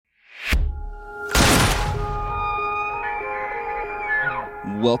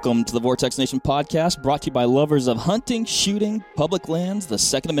Welcome to the Vortex Nation podcast, brought to you by lovers of hunting, shooting, public lands, the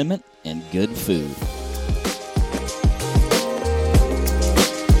Second Amendment, and good food.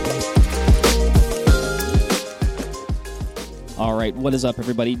 All right, what is up,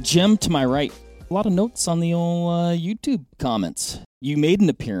 everybody? Jim to my right. A lot of notes on the old YouTube comments. You made an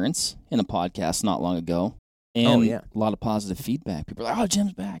appearance in a podcast not long ago, and a lot of positive feedback. People are like, oh,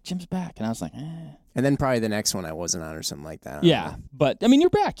 Jim's back. And I was like, eh. And then probably the next one I wasn't on or something like that. Yeah, but, I mean, you're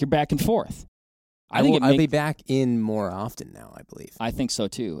back. You're back and forth. I'll be back in more often now, I believe. I think so,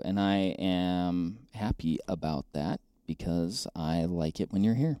 too. And I am happy about that because I like it when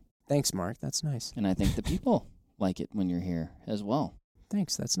you're here. Thanks, Mark. That's nice. And I think the people like it when you're here as well.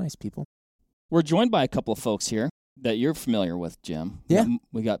 Thanks. That's nice, people. We're joined by a couple of folks here that you're familiar with, Jim. Yeah.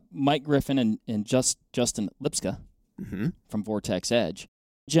 We got Mike Griffin and Justin Lipska from Vortex Edge.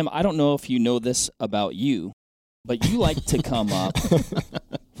 Jim, I don't know if you know this about you, but you like to come up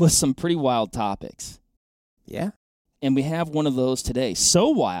with some pretty wild topics. Yeah. And we have one of those today. So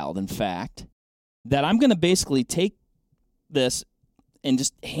wild, in fact, that I'm going to basically take this and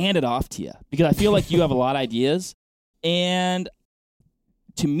just hand it off to you because I feel like you have a lot of ideas. And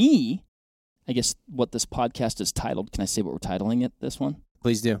to me, I guess what this podcast is titled, can I say what we're titling it, this one?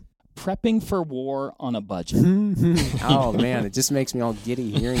 Please do. Prepping for War on a Budget. Oh, man, it just makes me all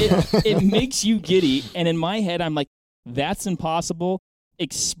giddy hearing that. It makes you giddy, and in my head, I'm like, that's impossible.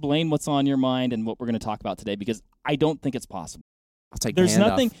 Explain what's on your mind and what we're going to talk about today, because I don't think it's possible. I'll take There's the hand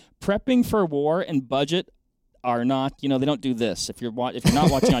nothing. off. Prepping for war and budget are not, they don't do this. If you're not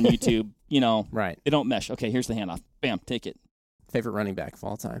watching on YouTube, Right. They don't mesh. Okay, here's the handoff. Bam, take it. Favorite running back of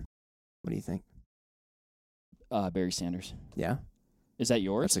all time. What do you think? Barry Sanders. Yeah? Is that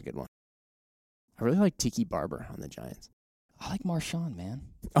yours? That's a good one. I really like Tiki Barber on the Giants. I like Marshawn, man.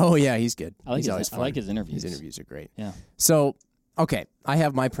 Oh, yeah, he's good. He's always fun. I like his interviews. His interviews are great. Yeah. So, okay, I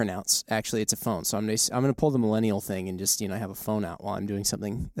have my printouts. Actually, it's a phone, so I'm going to pull the millennial thing and just, have a phone out while I'm doing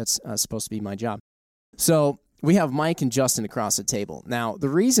something that's supposed to be my job. So, we have Mike and Justin across the table. Now, the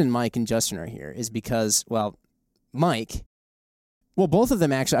reason Mike and Justin are here is because, Mike, both of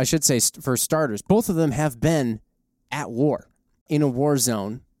them actually, I should say for starters, both of them have been at war, in a war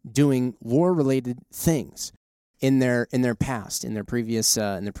zone, doing war-related things in their past, in their previous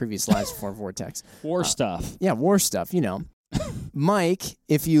lives before Vortex. War stuff. Yeah, war stuff, Mike,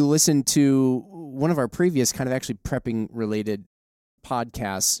 if you listen to one of our previous kind of actually prepping-related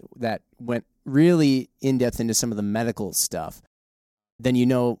podcasts that went really in-depth into some of the medical stuff,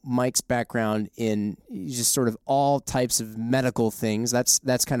 then Mike's background in just sort of all types of medical things.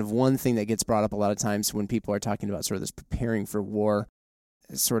 That's kind of one thing that gets brought up a lot of times when people are talking about sort of this preparing for war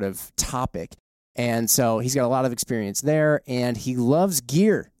sort of topic. And so he's got a lot of experience there, and he loves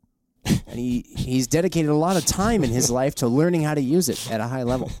gear. And he's dedicated a lot of time in his life to learning how to use it at a high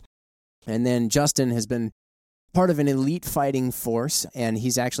level. And then Justin has been part of an elite fighting force, and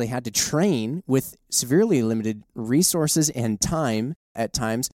he's actually had to train with severely limited resources and time at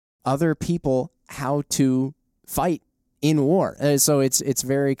times other people how to fight in war. So it's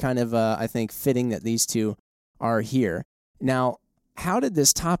very kind of I think fitting that these two are here. Now, how did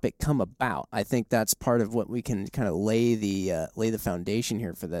this topic come about? I think that's part of what we can kind of lay the foundation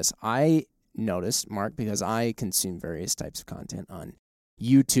here for this. I noticed, Mark, because I consume various types of content on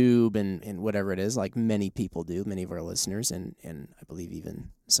YouTube and whatever it is, like many people do, many of our listeners, and I believe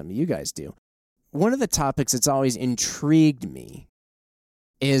even some of you guys do. One of the topics that's always intrigued me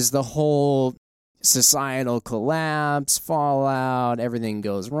is the whole societal collapse, fallout, everything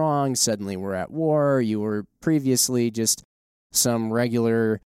goes wrong, suddenly we're at war. You were previously just some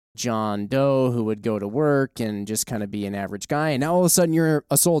regular John Doe who would go to work and just kind of be an average guy, and now all of a sudden you're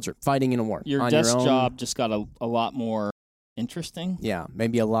a soldier fighting in a war. Your desk job just got a lot more interesting. Yeah,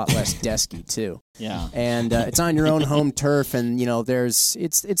 maybe a lot less desky too. Yeah. And it's on your own home turf, and it's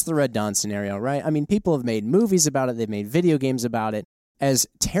the Red Dawn scenario, right? I mean, people have made movies about it, they've made video games about it. As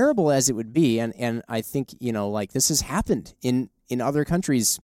terrible as it would be, and I think, this has happened in other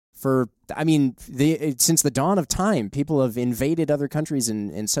countries since the dawn of time. People have invaded other countries,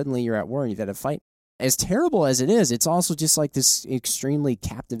 and suddenly you're at war and you've had to fight. As terrible as it is, it's also just like this extremely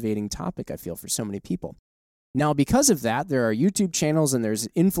captivating topic, I feel, for so many people. Now, because of that, there are YouTube channels and there's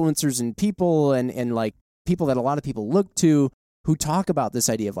influencers and people and like people that a lot of people look to who talk about this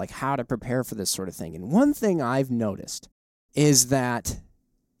idea of like how to prepare for this sort of thing. And one thing I've noticed is that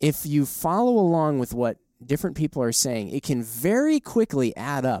if you follow along with what different people are saying, it can very quickly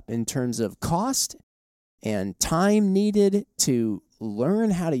add up in terms of cost and time needed to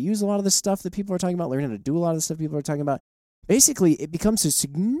learn how to use a lot of the stuff that people are talking about, learn how to do a lot of the stuff people are talking about. Basically, it becomes a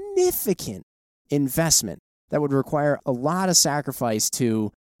significant investment that would require a lot of sacrifice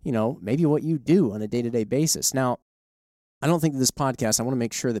to, maybe what you do on a day-to-day basis. Now, I don't think this podcast, I want to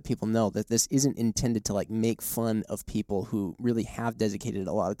make sure that people know that this isn't intended to make fun of people who really have dedicated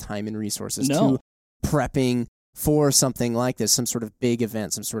a lot of time and resources to prepping for something like this, some sort of big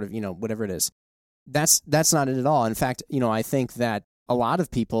event, some sort of, whatever it is. That's not it at all. In fact, I think that a lot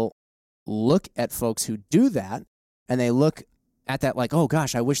of people look at folks who do that and they look at that like, oh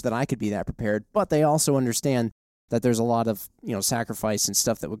gosh, I wish that I could be that prepared. But they also understand that there's a lot of, sacrifice and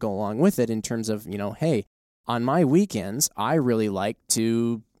stuff that would go along with it in terms of, hey, on my weekends, I really like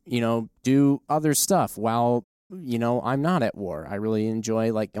to, do other stuff while, I'm not at war. I really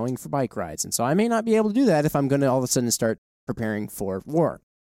enjoy going for bike rides. And so I may not be able to do that if I'm going to all of a sudden start preparing for war.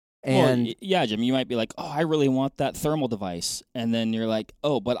 And yeah, Jim, you might be like, oh, I really want that thermal device. And then you're like,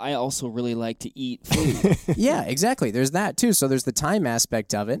 oh, but I also really like to eat food. Yeah, exactly. There's that too. So there's the time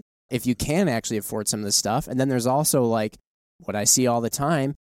aspect of it, if you can actually afford some of this stuff. And then there's also what I see all the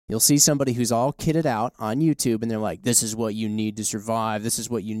time. You'll see somebody who's all kitted out on YouTube and they're like, this is what you need to survive. This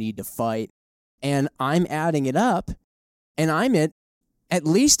is what you need to fight. And I'm adding it up and I'm at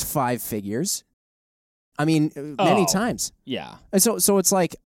least 5 figures. I mean, many times. Yeah. And so it's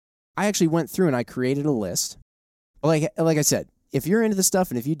like, I actually went through and I created a list. Like I said, if you're into this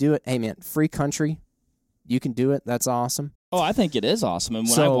stuff and if you do it, hey man, free country, you can do it. That's awesome. Oh, I think it is awesome. And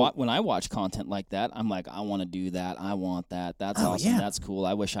when I watch content like that, I'm like, I want to do that. I want that. That's awesome. Yeah. That's cool.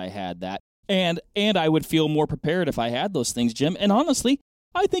 I wish I had that. And I would feel more prepared if I had those things, Jim. And honestly,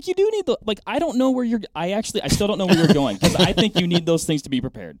 I think you do need I don't know where I still don't know where you're going because I think you need those things to be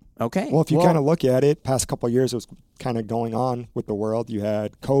prepared. Okay. Well, if you kind of look at it, past couple of years, it was kind of going on with the world. You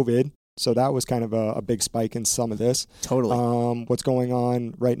had COVID. So that was kind of a big spike in some of this. Totally. What's going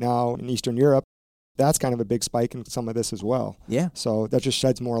on right now in Eastern Europe, that's kind of a big spike in some of this as well. Yeah. So that just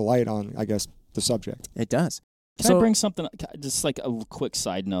sheds more light on, I guess, the subject. It does. Can I bring something, just like a quick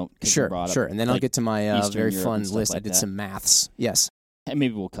side note? Sure. And then I'll get to my very fun list. I did that. some maths. Yes. And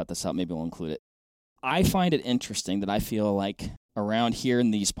maybe we'll cut this out. Maybe we'll include it. I find it interesting that I feel like around here in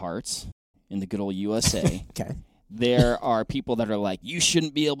these parts, in the good old USA, okay, there are people that are like, you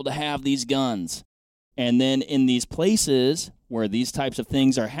shouldn't be able to have these guns. And then in these places where these types of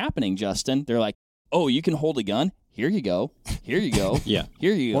things are happening, Justin, they're like, oh, you can hold a gun? Here you go. Here you go. Yeah.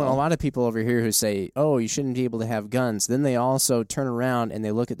 Here you go. Well, a lot of people over here who say, oh, you shouldn't be able to have guns, then they also turn around and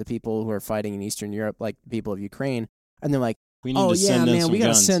they look at the people who are fighting in Eastern Europe, like the people of Ukraine, and they're like, we got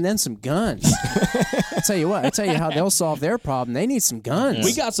to send them some guns. I tell you what, I tell you how they'll solve their problem. They need some guns. Yeah.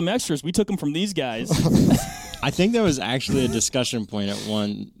 We got some extras. We took them from these guys. I think that was actually a discussion point at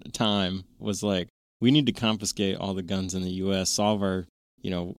one time, was like, we need to confiscate all the guns in the U.S., solve our,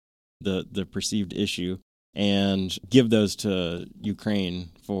 the perceived issue, and give those to Ukraine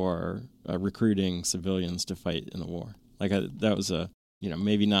for recruiting civilians to fight in the war. That was a,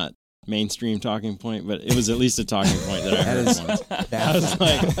 maybe not mainstream talking point, but it was at least a talking point that I heard once. I was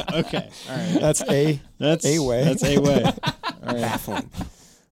like, okay, all right. That's a way. That's a way. All right. Baffling.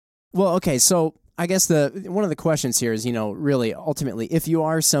 Well, okay, so I guess one of the questions here is, really, ultimately, if you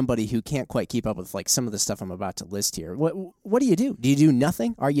are somebody who can't quite keep up with some of the stuff I'm about to list here, what do you do? Do you do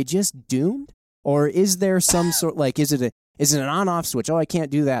nothing? Are you just doomed? Or is there some sort, is it an on-off switch? Oh, I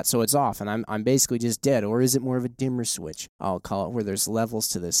can't do that, so it's off, and I'm basically just dead. Or is it more of a dimmer switch, I'll call it, where there's levels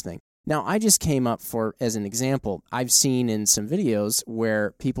to this thing? Now, I just came up as an example, I've seen in some videos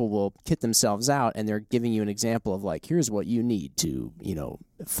where people will kit themselves out, and they're giving you an example of, here's what you need to,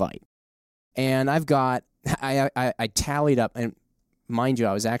 fight. And I've got, I tallied up, and mind you,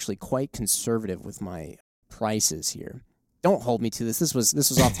 I was actually quite conservative with my prices here. Don't hold me to this. This was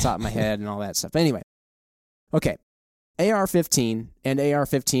off the top of my head and all that stuff. Anyway, okay. AR-15 and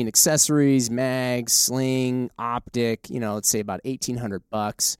AR-15 accessories, mags, sling, optic, let's say about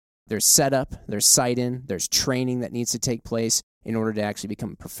 $1,800. There's setup, there's sight-in, there's training that needs to take place in order to actually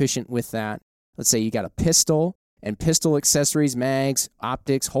become proficient with that. Let's say you got a pistol and pistol accessories, mags,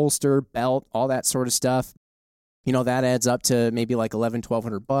 optics, holster, belt, all that sort of stuff. That adds up to maybe like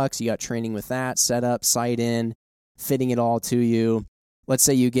 $1,100-$1,200. You got training with that, setup, sight-in, fitting it all to you. Let's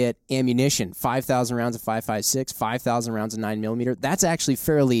say you get ammunition, 5,000 rounds of 5.56, 5,000 rounds of 9mm. That's actually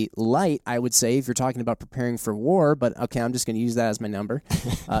fairly light, I would say, if you're talking about preparing for war, but okay, I'm just going to use that as my number.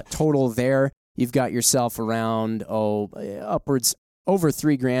 Total there, you've got yourself around, upwards over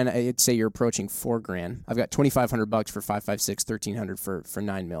 $3,000. I'd say you're approaching $4,000. I've got $2,500 for 5.56, $1,300 for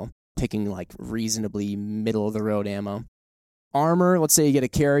 9mm, picking reasonably middle-of-the-road ammo. Armor, let's say you get a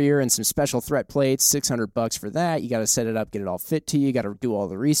carrier and some special threat plates, $600 for that. You got to set it up, get it all fit to you. You got to do all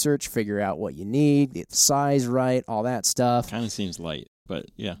the research, figure out what you need, get the size right, all that stuff. Kind of seems light. but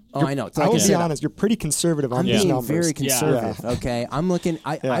yeah. Oh, I know. I will be said, honest, you're pretty conservative on I'm these being numbers. very conservative, okay? I'm looking,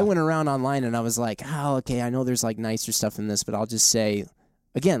 I Yeah. went around online and I was like, oh, okay, I know there's like nicer stuff in this, but I'll just say,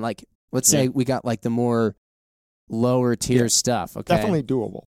 again, like, let's say we got like the more lower tier stuff, okay? Definitely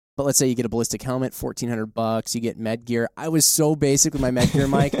doable. But let's say you get a ballistic helmet, $1,400, you get med gear. I was so basic with my med gear,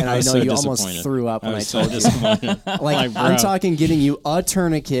 Mike, and I was know so you almost disappointed. threw up when I was so told you. disappointed. Like, bro, I'm talking getting you a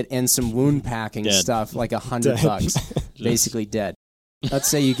tourniquet and some wound packing Dead. stuff, like $100, basically dead. Let's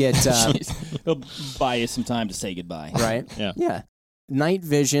say you get Jeez. He'll buy you some time to say goodbye. right, Yeah. night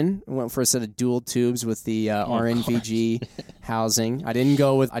vision. Went for a set of dual tubes with the RNVG housing. I didn't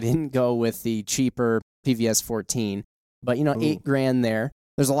go with the cheaper PVS 14, but Ooh. $8,000 there.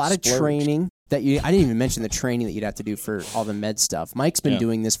 There's a lot of Splurged. training that I didn't even mention the training that you'd have to do for all the med stuff. Mike's been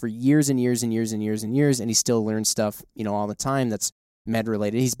doing this for years and years and years and years and years, and he still learns stuff, all the time that's med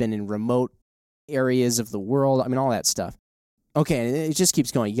related. He's been in remote areas of the world. I mean, all that stuff. Okay, and it just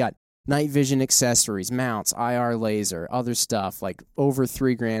keeps going. You got night vision accessories, mounts, IR laser, other stuff, like over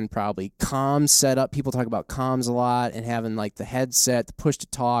 $3,000 probably. Comms setup. People talk about comms a lot and having like the headset, the push to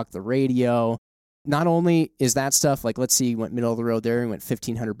talk, the radio. Not only is that stuff, like let's see, you went middle of the road there and went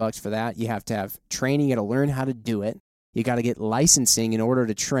 $1,500 for that. You have to have training. You got to learn how to do it. You got to get licensing in order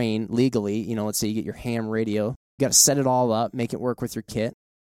to train legally. Let's say you get your ham radio. You got to set it all up, make it work with your kit.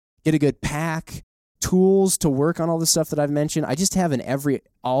 Get a good pack, tools to work on all the stuff that I've mentioned. I just have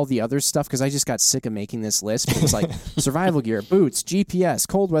all the other stuff because I just got sick of making this list. But it was like survival gear, boots, GPS,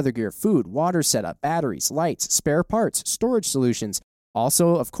 cold weather gear, food, water setup, batteries, lights, spare parts, storage solutions.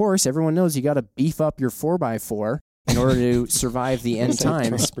 Also, of course, everyone knows you got to beef up your 4x4 in order to survive the end times.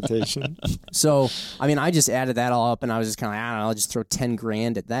 Transportation. So, I just added that all up and I was just kind of like, I don't know, I'll just throw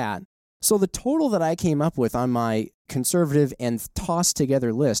 $10,000 at that. So the total that I came up with on my conservative and tossed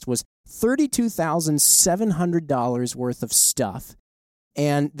together list was $32,700 worth of stuff.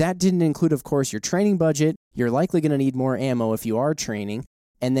 And that didn't include, of course, your training budget. You're likely going to need more ammo if you are training.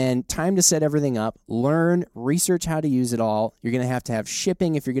 And then time to set everything up, learn, research how to use it all. You're going to have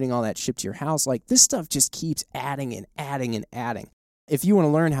shipping if you're getting all that shipped to your house. Like, this stuff just keeps adding and adding and adding. If you want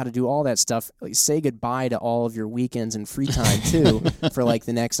to learn how to do all that stuff, say goodbye to all of your weekends and free time, too, for like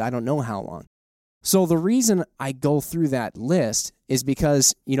the next, I don't know how long. So the reason I go through that list is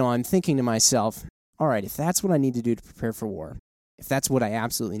because, I'm thinking to myself, all right, if that's what I need to do to prepare for war, if that's what I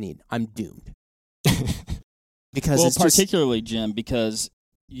absolutely need, I'm doomed. Because well, it's particularly, Jim, because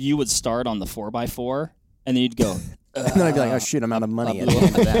you would start on the 4x4, and then you'd go, and then I'd be like, oh, shoot, I'm out of money I at the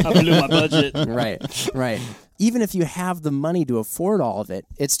end of that. blew my budget. Right. Even if you have the money to afford all of it,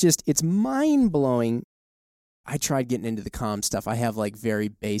 it's mind-blowing. I tried getting into the comm stuff. I have like very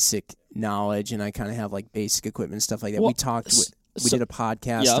basic knowledge, and I kind of have like basic equipment and stuff like that. Well, We did a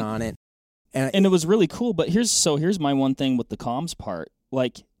podcast on it. And it was really cool, but here's my one thing with the comms part.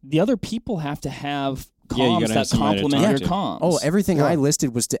 Like, the other people have to have comms that complement your comms. Oh, everything I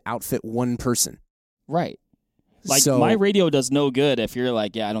listed was to outfit one person. Right. Like, So- my radio does no good if you're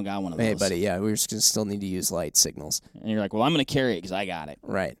like, I don't got one of those. Hey, buddy, we're just gonna still need to use light signals. And you're like, well, I'm going to carry it because I got it.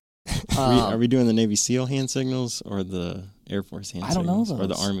 Right. Are we doing the Navy SEAL hand signals or the Air Force hand I don't know signals? Or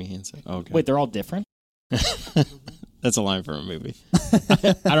the those. Army hand signals? Oh, okay. Wait, they're all different? That's a line from a movie.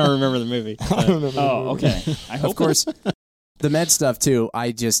 I don't remember the movie. I don't know. Oh, okay. I hope Of course, the med stuff, too,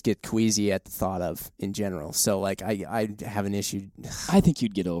 I just get queasy at the thought of in general. So, like, I have an issue. I think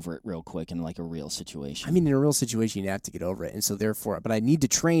you'd get over it real quick in like a real situation. In a real situation, you have to get over it. And so, therefore, but I need to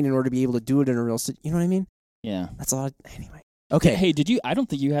train in order to be able to do it in a real situation. You know what I mean? Yeah. That's a lot. Anyway. Okay. Hey, I don't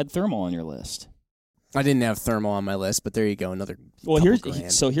think you had thermal on your list. I didn't have thermal on my list, but there you go. Another Well, couple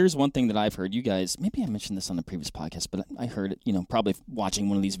grand. here's one thing that I've heard. You guys, maybe I mentioned this on the previous podcast, but I heard it, probably watching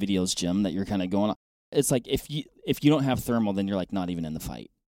one of these videos, Jim, that you're kind of going, it's like if you don't have thermal, then you're like not even in the fight.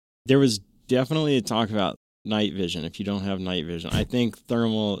 There was definitely a talk about night vision. If you don't have night vision, I think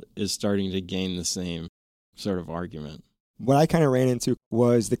thermal is starting to gain the same sort of argument. What I kind of ran into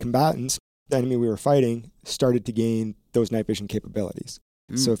was the combatants, the enemy we were fighting, started to gain those night vision capabilities.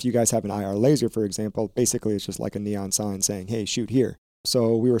 So if you guys have an IR laser, for example, basically it's just like a neon sign saying, hey, shoot here.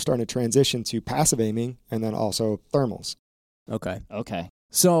 So we were starting to transition to passive aiming and then also thermals. Okay.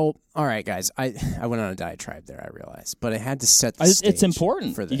 So, all right, guys, I went on a diatribe there, I realized, but I had to set the stage. It's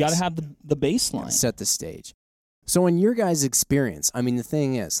important. For this. You got to have the baseline. Set the stage. So in your guys' experience, the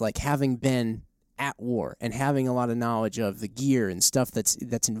thing is, like, having been at war and having a lot of knowledge of the gear and stuff that's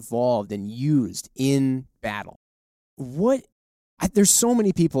involved and used in battle, there's so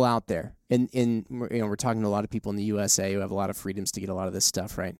many people out there, and we're talking to a lot of people in the USA who have a lot of freedoms to get a lot of this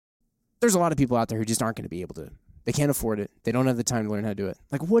stuff, right? There's a lot of people out there who just aren't going to be able to. They can't afford it. They don't have the time to learn how to do it.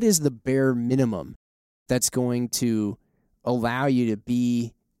 Like, what is the bare minimum that's going to allow you to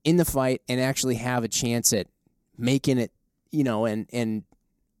be in the fight and actually have a chance at making it, and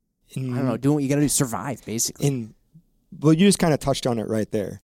I don't know, doing what you got to do, survive, basically. Well, you just kind of touched on it right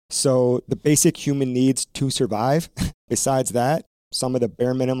there. So the basic human needs to survive, besides that, some of the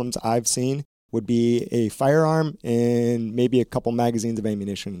bare minimums I've seen would be a firearm and maybe a couple magazines of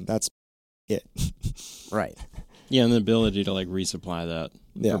ammunition. That's it. Right. Yeah, and the ability to like resupply that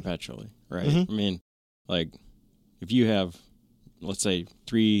perpetually, right? Mm-hmm. I mean, like if you have, let's say,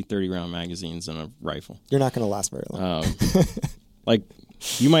 3 30-round magazines in a rifle, you're not going to last very long. Like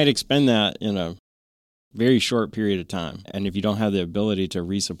you might expend that in a very short period of time, and if you don't have the ability to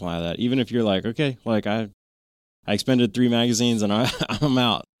resupply that, even if you're like, okay, like I expended 3 magazines and I'm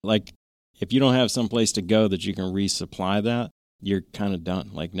out. Like if you don't have some place to go that you can resupply that, you're kind of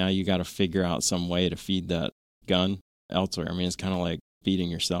done. Like now you got to figure out some way to feed that gun elsewhere. I mean, it's kind of like feeding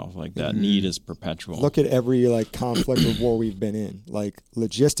yourself. Like that need is perpetual. Look at every like conflict or war we've been in. Like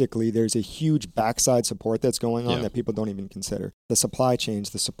logistically, there's a huge backside support that's going on that people don't even consider. The supply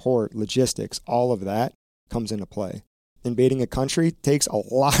chains, the support, logistics, all of that comes into play. Invading a country takes a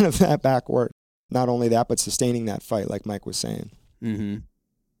lot of that back work. Not only that, but sustaining that fight, like Mike was saying. Mm-hmm.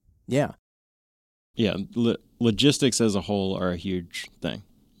 Yeah. Yeah, logistics as a whole are a huge thing.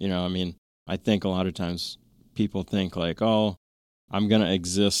 I mean, I think a lot of times people think like, oh, I'm going to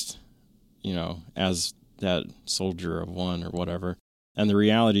exist, as that soldier of one or whatever. And the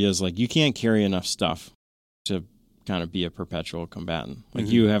reality is like you can't carry enough stuff to kind of be a perpetual combatant. Like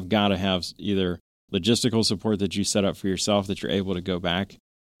you have got to have either logistical support that you set up for yourself that you're able to go back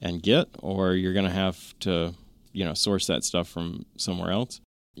and get, or you're going to have to, source that stuff from somewhere else,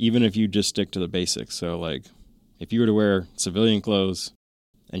 even if you just stick to the basics. So like if you were to wear civilian clothes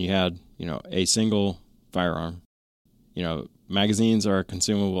and you had, a single firearm, magazines are a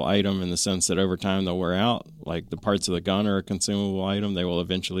consumable item in the sense that over time they'll wear out. Like the parts of the gun are a consumable item. They will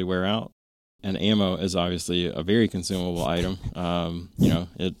eventually wear out. And ammo is obviously a very consumable item.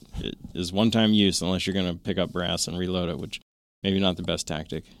 It is one-time use unless you're going to pick up brass and reload it, which maybe not the best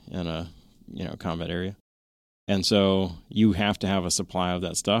tactic in a, combat area. And so you have to have a supply of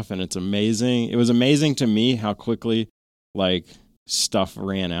that stuff. And it's amazing. It was amazing to me how quickly like stuff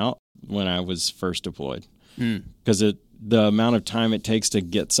ran out when I was first deployed. Because the amount of time it takes to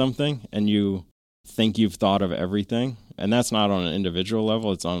get something and you think you've thought of everything. And that's not on an individual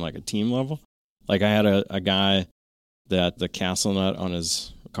level. It's on like a team level. Like I had a guy that the castle nut on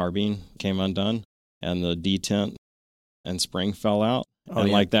his carbine came undone and the detent and spring fell out.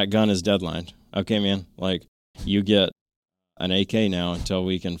 Like that gun is deadlined. Okay, man, like you get an AK now until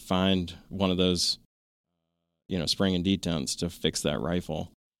we can find one of those, spring and detents to fix that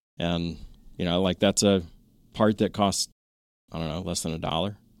rifle. And, like that's a part that costs, I don't know, less than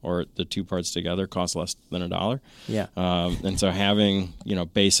 $1, or the 2 parts together cost less than $1. Yeah. And so having,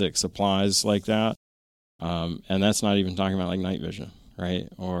 basic supplies like that, and that's not even talking about like night vision, right?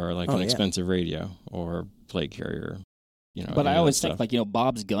 Or like an expensive radio or plate carrier, But I always think like,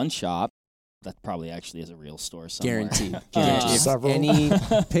 Bob's Gun Shop, that probably actually is a real store somewhere. Guaranteed.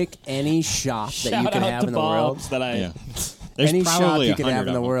 Pick any shop that you could have in the world. Any shop you could have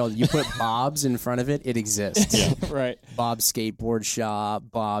in the world, you put Bob's in front of it, it exists. Yeah, right. Bob's skateboard shop,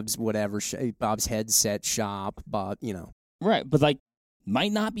 Bob's whatever, Bob's headset shop, Right, but like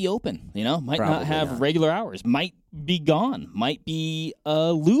might not be open, might Probably not have not. regular hours, might be gone, might be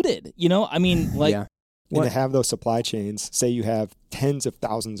looted, I mean, like. Yeah. And to have those supply chains, say you have tens of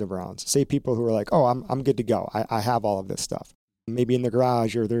thousands of rounds. Say people who are like, oh, I'm good to go. I have all of this stuff. Maybe in the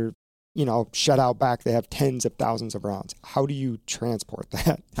garage or they're, shut out back. They have tens of thousands of rounds. How do you transport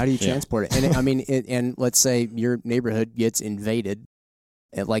that? How do you transport it? And I mean, and let's say your neighborhood gets invaded,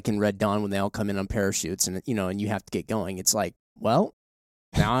 like in Red Dawn when they all come in on parachutes and, and you have to get going. It's like, well,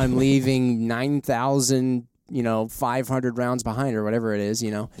 now I'm leaving 9,000, 500 rounds behind or whatever it is,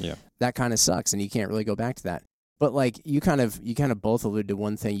 Yeah. That kind of sucks, and you can't really go back to that. But like you kind of both alluded to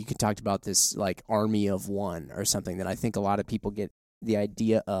one thing. You could talk about this like army of one or something that I think a lot of people get the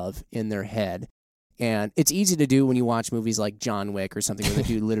idea of in their head. And it's easy to do when you watch movies like John Wick or something where the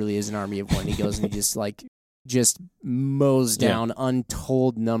dude literally is an army of one. He goes and he just mows down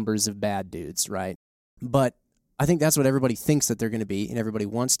untold numbers of bad dudes, right? But I think that's what everybody thinks that they're going to be and everybody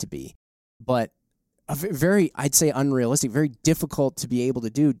wants to be. But very, I'd say unrealistic, very difficult to be able to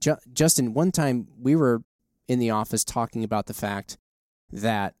do. Justin, one time we were in the office talking about the fact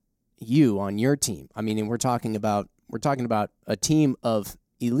that you on your team, I mean, and we're talking about a team of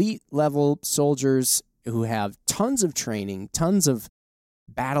elite level soldiers who have tons of training, tons of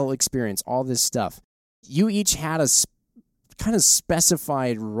battle experience, all this stuff. You each had a kind of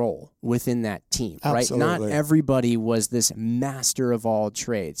specified role within that team, right? Not Absolutely. everybody was this master of all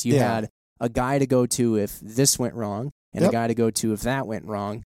trades. You Yeah. had a guy to go to if this went wrong and a Yep. guy to go to if that went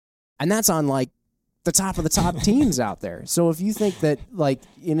wrong. And that's on like the top of the top teams out there. So if you think that like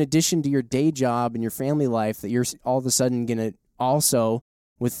in addition to your day job and your family life that you're all of a sudden going to also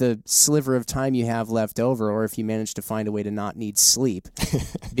with the sliver of time you have left over, or if you manage to find a way to not need sleep,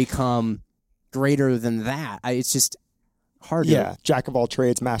 become greater than that, it's just hard Yeah, jack of all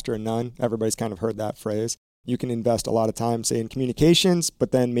trades, master of none. Everybody's kind of heard that phrase. You can invest a lot of time, say, in communications,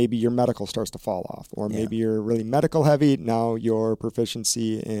 but then maybe your medical starts to fall off. Or Yeah. maybe you're really medical heavy. Now your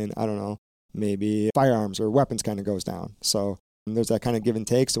proficiency in, I don't know, maybe firearms or weapons kind of goes down. So there's that kind of give and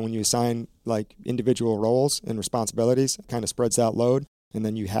take. So when you assign like individual roles and responsibilities, it kind of spreads that load. And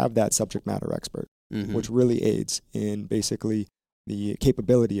then you have that subject matter expert, Mhm. which really aids in basically the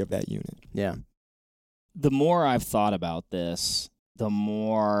capability of that unit. Yeah. The more I've thought about this, the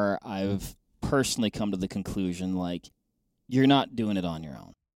more I've personally come to the conclusion, like, you're not doing it on your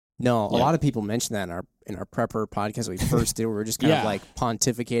own. No, a Yeah. lot of people mentioned that in our prepper podcast we first did. We were just kind Yeah. of like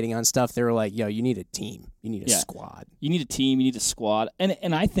pontificating on stuff. They were like, "Yo, you need a team. You need a Yeah. squad." You need a team, you need a squad.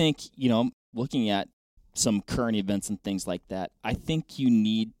 And I think, looking at some current events and things like that, I think you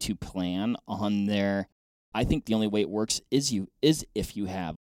need to plan on I think the only way it works is if you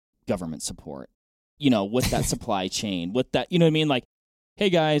have government support. With that supply chain, with that, you know what I mean? Like, hey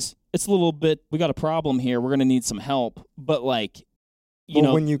guys, it's a little bit, we got a problem here. We're going to need some help. But like,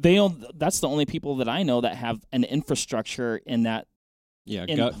 that's the only people that I know that have an infrastructure in that. Yeah,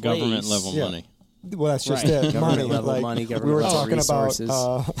 in government place. level Yeah. money. Well, that's just Right. it. Government Money. level Like, money, we government were level talking resources.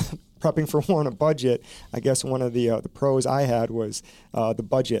 about prepping for war on a budget. I guess one of the pros I had was the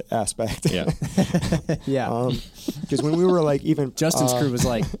budget aspect. Yeah. Yeah. Because when we were like even Justin's crew was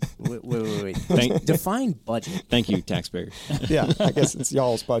like, wait. Thank- Define budget. Thank you, taxpayers. yeah, I guess it's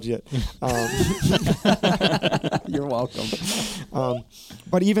y'all's budget. You're welcome.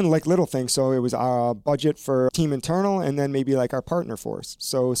 But even like little things. So it was our budget for team internal, and then maybe like our partner force.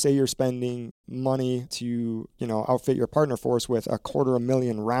 So say you're spending money to outfit your partner force with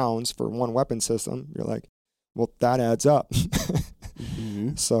 250,000 rounds for one weapon system. You're like, well, that adds up.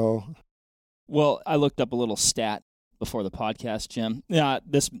 Mhm. So Well, I looked up a little stat before the podcast, Jim. Yeah,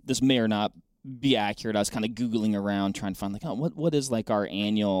 this may or not be accurate. I was kind of Googling around trying to find like, what is like our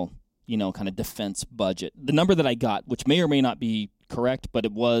annual, kind of defense budget. The number that I got, which may or may not be correct, but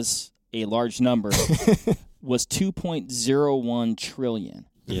it was a large number, was 2.01 trillion.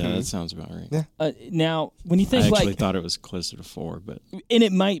 Yeah, Mhm. that sounds about right. Yeah. Now, when you I think actually like, thought it was closer to 4, but and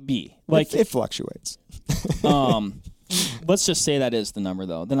it might be like, it fluctuates. let's just say that is the number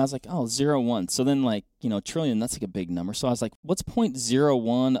though. Then I was like, 0.1. So then like, trillion, that's like a big number. So I was like, what's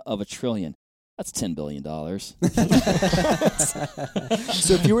 0.01 of a trillion? That's $10 billion.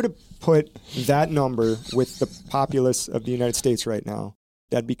 So if you were to put that number with the populace of the United States right now,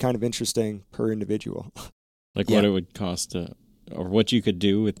 that'd be kind of interesting per individual. like Yeah. what it would cost to, or what you could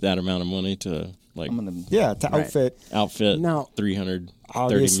do with that amount of money to like I'm gonna Yeah, to Right. outfit outfit Now, 330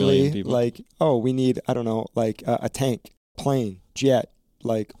 obviously million people. like, we need, I don't know, like a tank, plane, jet,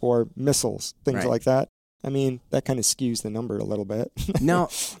 like, or missiles, things Right. like that. I mean, that kind of skews the number a little bit. now,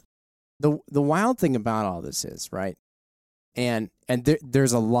 the wild thing about all this is, right, and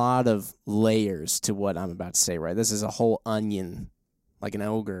there's a lot of layers to what I'm about to say, right? This is a whole onion, like an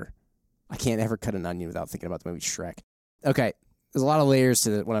ogre. I can't ever cut an onion without thinking about the movie Shrek. Okay, there's a lot of layers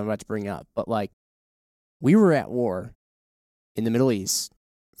to what I'm about to bring up, but like, we were at war in the Middle East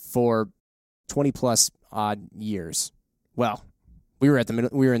for 20 plus odd years. Well, we were in the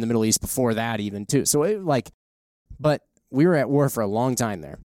Middle East before that even too. So but we were at war for a long time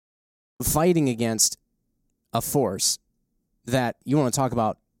there, fighting against a force that you want to talk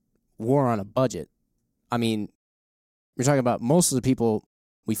about war on a budget. I mean, you're talking about most of the people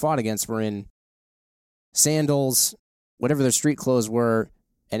we fought against were in sandals, whatever their street clothes were,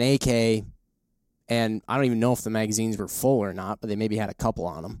 an AK, and I don't even know if the magazines were full or not, but they maybe had a couple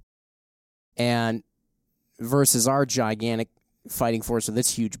on them. And versus our gigantic fighting force with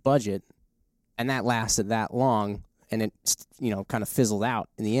its huge budget, and that lasted that long, and it kind of fizzled out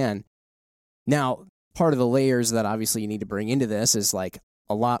in the end. Now, part of the layers that obviously you need to bring into this is like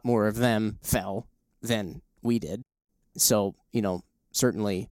a lot more of them fell than we did. So,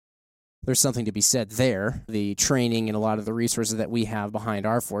 certainly there's something to be said there. The training and a lot of the resources that we have behind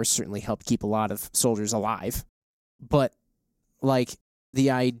our force certainly helped keep a lot of soldiers alive. But like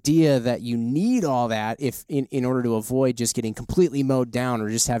the idea that you need all that if in order to avoid just getting completely mowed down or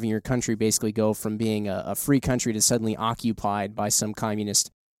just having your country basically go from being a free country to suddenly occupied by some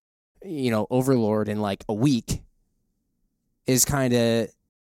communist, overlord in like a week. is kind of,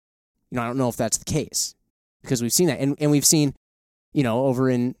 I don't know if that's the case, because we've seen that. And we've seen, over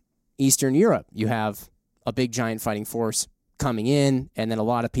in Eastern Europe, you have a big giant fighting force coming in, and then a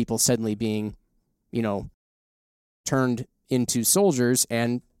lot of people suddenly being, turned into soldiers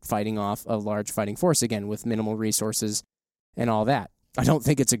and fighting off a large fighting force again with minimal resources and all that. I don't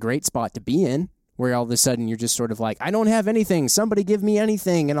think it's a great spot to be in, where all of a sudden you're just sort of like, I don't have anything. Somebody give me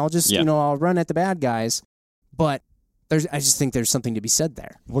anything, and I'll just, I'll run at the bad guys. But I just think there's something to be said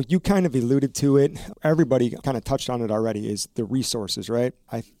there. Well, you kind of alluded to it. Everybody kind of touched on it already, is the resources, right?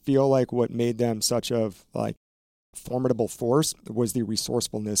 I feel like what made them such a formidable force was the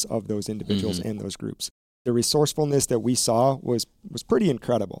resourcefulness of those individuals and those groups. The resourcefulness that we saw was pretty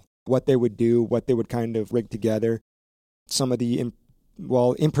incredible. What they would do, what they would kind of rig together. Some of the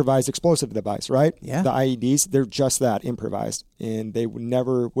improvised explosive device, right? Yeah. The IEDs, they're just that, improvised. And they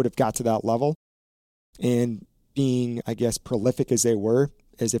never would have got to that level. And being, I guess, prolific as they were,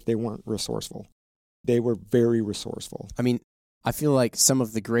 as if they weren't resourceful. They were very resourceful. I mean, I feel like some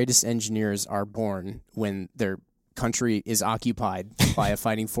of the greatest engineers are born when their country is occupied by a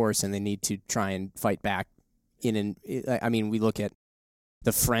fighting force and they need to try and fight back. We look at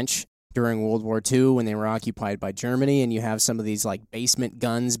the French during World War II when they were occupied by Germany, and you have some of these basement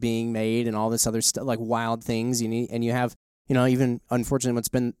guns being made and all this other stuff, wild things. And you have, even unfortunately what's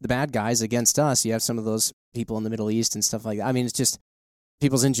been the bad guys against us, you have some of those people in the Middle East and stuff like that. I mean, it's just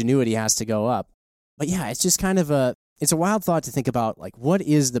people's ingenuity has to go up. But yeah, it's just kind of it's a wild thought to think about, what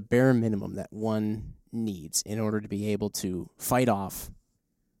is the bare minimum that one needs in order to be able to fight off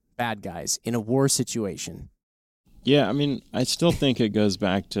bad guys in a war situation. Yeah, I mean, I still think it goes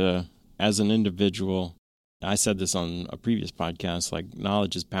back to, as an individual, I said this on a previous podcast,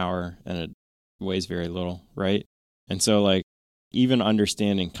 knowledge is power and it weighs very little, right? And so even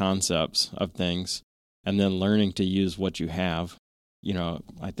understanding concepts of things and then learning to use what you have,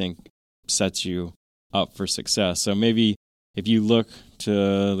 I think sets you up for success. So maybe if you look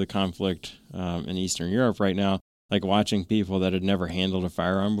to the conflict in Eastern Europe right now, watching people that had never handled a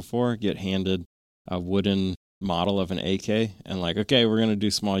firearm before get handed a wooden model of an AK and okay, we're going to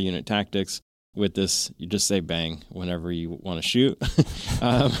do small unit tactics with this. You just say bang whenever you want to shoot.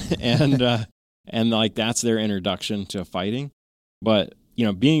 And that's their introduction to fighting. But,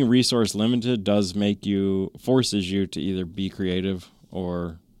 being resource limited forces you to either be creative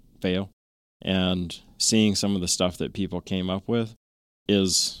or fail. And seeing some of the stuff that people came up with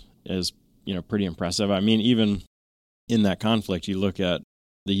is pretty impressive. I mean, even in that conflict, you look at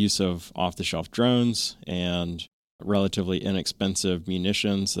the use of off-the-shelf drones and relatively inexpensive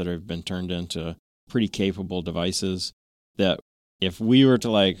munitions that have been turned into pretty capable devices that if we were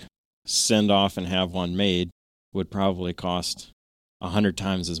to send off and have one made would probably cost 100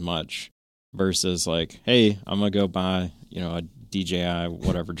 times as much versus hey, I'm going to go buy, a DJI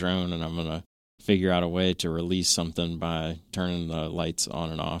whatever drone and I'm going to figure out a way to release something by turning the lights on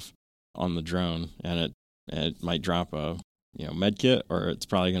and off on the drone, and it might drop a med kit, or it's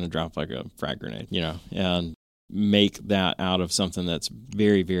probably going to drop a frag grenade, and make that out of something that's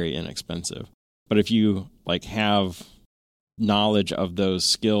very, very inexpensive. But if you have knowledge of those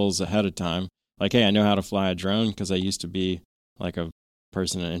skills ahead of time, hey, I know how to fly a drone because I used to be a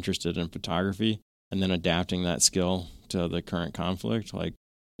person interested in photography, and then adapting that skill to the current conflict,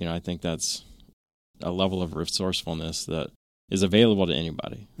 I think that's a level of resourcefulness that is available to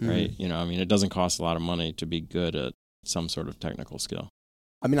anybody, right? It doesn't cost a lot of money to be good at some sort of technical skill.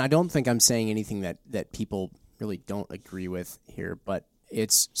 I mean, I don't think I'm saying anything that people really don't agree with here, but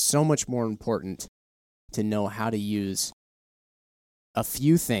it's so much more important to know how to use a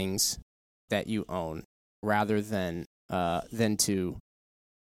few things that you own rather than to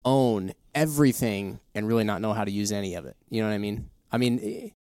own everything and really not know how to use any of it. You know what I mean? I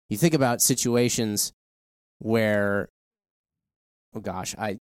mean, you think about situations where,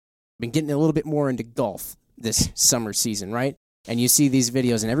 I've been getting a little bit more into golf this summer season, right? And you see these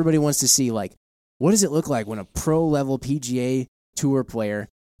videos and everybody wants to see what does it look like when a pro-level PGA Tour player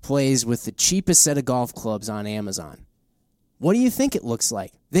plays with the cheapest set of golf clubs on Amazon? What do you think it looks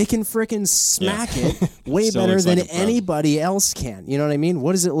like? They can frickin' smack it way better than anybody else can. You know what I mean?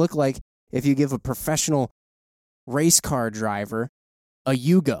 What does it look like if you give a professional race car driver a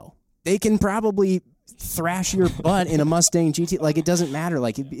Yugo? They can probably thrash your butt in a Mustang GT. It doesn't matter.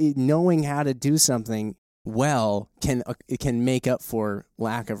 Knowing how to do something well can make up for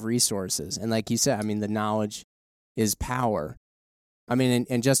lack of resources. And like you said, I mean, the knowledge is power. I mean,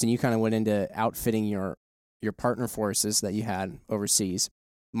 and Justin, you kind of went into outfitting your partner forces that you had overseas.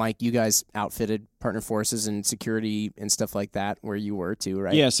 Mike, you guys outfitted partner forces and security and stuff like that where you were too,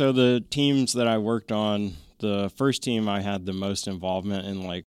 right? Yeah, so the teams that I worked on, the first team I had the most involvement in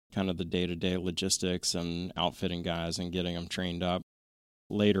like kind of the day-to-day logistics and outfitting guys and getting them trained up.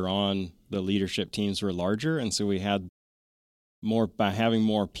 Later on, the leadership teams were larger, and so we had more, by having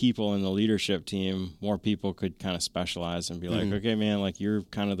more people in the leadership team, more people could kind of specialize and be like, okay, man, like you're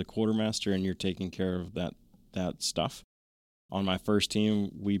kind of the quartermaster and you're taking care of that stuff. On my first team,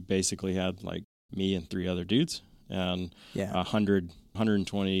 we basically had like me and 3 other dudes and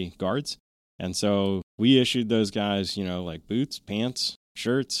 120 guards. And so we issued those guys, you know, like boots, pants,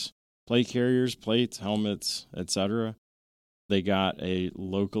 shirts, plate carriers, plates, helmets, etc. They got a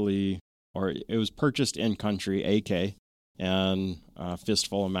locally, or it was purchased in country AK and a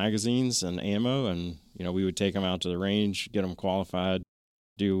fistful of magazines and ammo. And, you know, we would take them out to the range, get them qualified,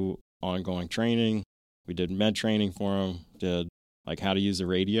 do ongoing training. We did med training for them, did like how to use a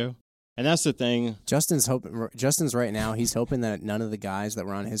radio. And that's the thing. Justin's right now, he's hoping that none of the guys that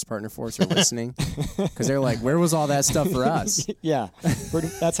were on his partner force are listening because they're like, where was all that stuff for us? Yeah.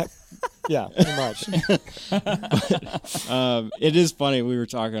 That's how, yeah, pretty much. But, it is funny. We were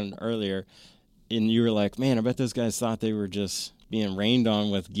talking earlier and you were like, man, I bet those guys thought they were just being rained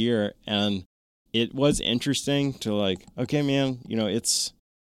on with gear. And it was interesting to like, okay, man, you know, it's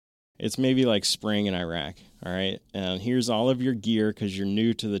maybe like spring in Iraq, all right? And here's all of your gear because you're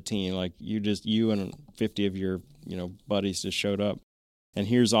new to the team. Like you and 50 of your, you know, buddies just showed up. And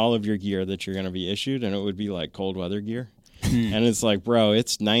here's all of your gear that you're going to be issued. And it would be like cold weather gear. And it's like, bro,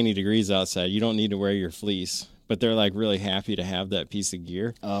 it's 90 degrees outside. You don't need to wear your fleece. But they're like really happy to have that piece of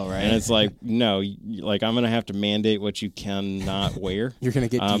gear. Oh, right. And it's like, no, like I'm going to have to mandate what you cannot wear. You're going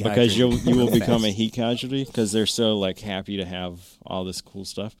to get dehydrated because you will really become a fast. heat casualty because they're so like happy to have all this cool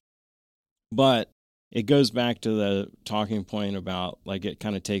stuff. But it goes back to the talking point about like it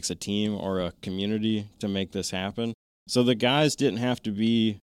kind of takes a team or a community to make this happen. So the guys didn't have to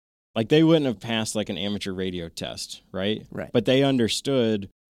be like they wouldn't have passed like an amateur radio test, right? Right. But they understood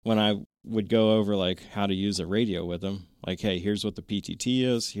when I would go over like how to use a radio with them. Like, hey, here's what the PTT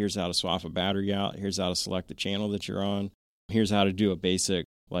is. Here's how to swap a battery out. Here's how to select the channel that you're on. Here's how to do a basic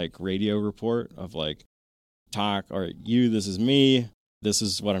like radio report of like talk or this is me. This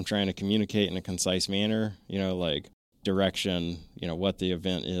is what I'm trying to communicate in a concise manner, you know, like direction, you know, what the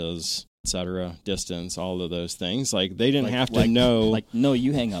event is, etc., distance, all of those things. Like they didn't have to know. Like, no,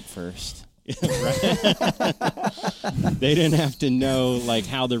 you hang up first. They didn't have to know like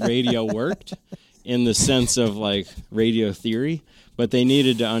how the radio worked in the sense of like radio theory, but they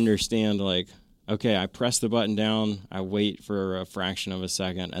needed to understand like, okay, I press the button down, I wait for a fraction of a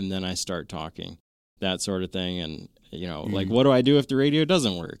second, and then I start talking, that sort of thing. And you know, like, what do I do if the radio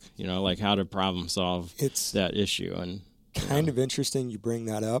doesn't work? You know, like how to problem solve that issue. And kind of interesting you bring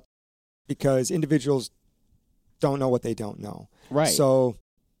that up because individuals don't know what they don't know. Right. So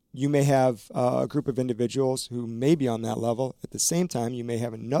you may have a group of individuals who may be on that level. At the same time, you may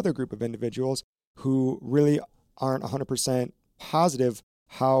have another group of individuals who really aren't 100% positive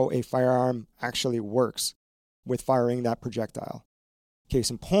how a firearm actually works with firing that projectile. Case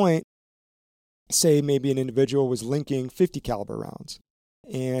in point, say maybe an individual was linking 50 caliber rounds.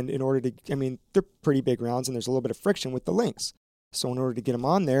 And in order to, I mean, they're pretty big rounds and there's a little bit of friction with the links. So in order to get them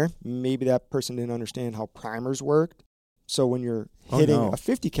on there, maybe that person didn't understand how primers worked. So when you're hitting a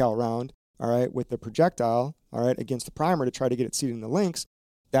 50 cal round, all right, with the projectile, all right, against the primer to try to get it seated in the links,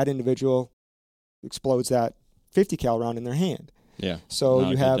 that individual explodes that 50 cal round in their hand. yeah. So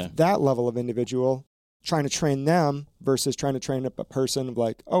you have that level of individual trying to train them versus trying to train up a person of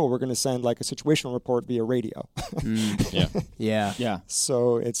like, oh, we're going to send like a situational report via radio. Yeah.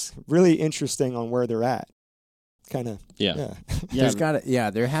 So it's really interesting on where they're at. Kind of. Yeah.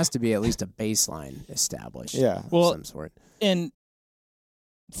 There has to be at least a baseline established. Yeah. Of Well, some sort. And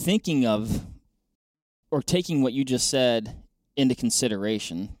thinking of or taking what you just said into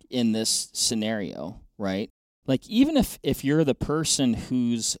consideration in this scenario, right? Like even if you're the person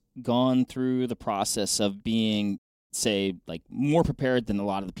who's gone through the process of being, say, like more prepared than a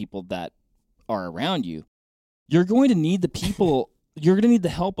lot of the people that are around you, you're going to need the people, you're going to need the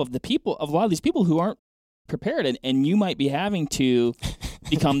help of the people, of a lot of these people who aren't prepared, and you might be having to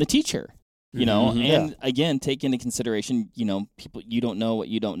become the teacher. You know, and again, take into consideration, you know, people, you don't know what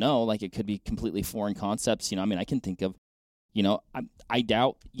you don't know. Like it could be completely foreign concepts. You know, I mean, I can think of, you know, I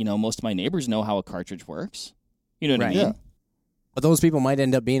doubt, you know, most of my neighbors know how a cartridge works. You know what I mean? Yeah. But those people might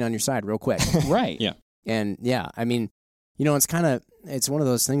end up being on your side real quick. Right. Yeah. And yeah, I mean, you know, it's one of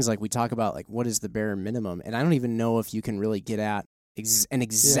those things like we talk about, like what is the bare minimum? And I don't even know if you can really get at an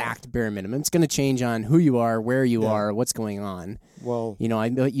exact bare minimum. It's going to change on who you are, where you Yeah. are, what's going on. Well, You know,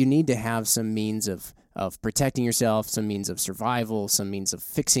 you need to have some means of protecting yourself, some means of survival, some means of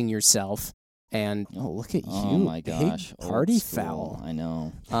fixing yourself. And look at you! Oh my gosh, big party old school. foul. I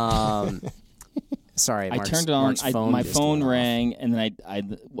know. Sorry, I Mark's, turned it on. Mark's phone My just phone went off. rang, and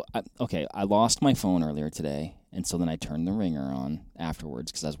then I lost my phone earlier today, and so then I turned the ringer on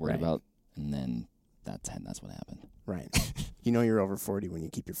afterwards because I was worried Right. about, and then that's what happened. Right. You know you're over 40 when you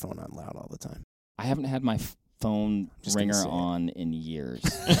keep your phone on loud all the time. I haven't had my phone Just gonna ringer say it. on in years.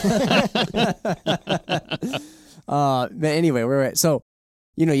 But anyway, we're at, so,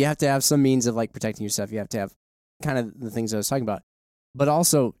 you know, you have to have some means of like protecting yourself. You have to have kind of the things I was talking about, but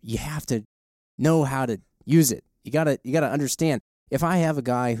also you have to know how to use it. You gotta understand. If I have a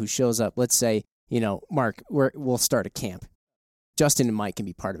guy who shows up, let's say, you know, Mark, we'll start a camp. Justin and Mike can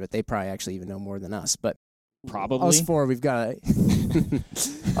be part of it. They probably actually even know more than us, but Probably. us four, we've got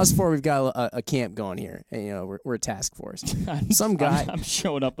a camp going here. And, you know, we're a task force. Some guy- I'm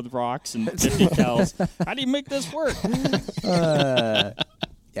showing up with rocks and 50 cals. How do you make this work?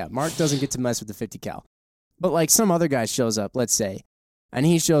 Yeah, Mark doesn't get to mess with the 50 cal. But like some other guy shows up, let's say, and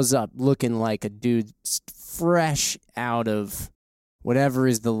he shows up looking like a dude fresh out of whatever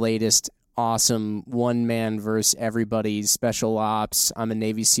is the latest awesome one-man versus everybody's special ops. I'm a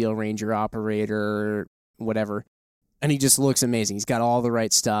Navy SEAL Ranger operator, whatever. And he just looks amazing. He's got all the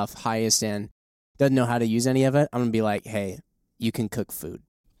right stuff, highest end. Doesn't know how to use any of it. I'm going to be like, hey, you can cook food.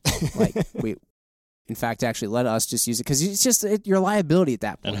 Like, in fact, actually, let us just use it because it's just your liability at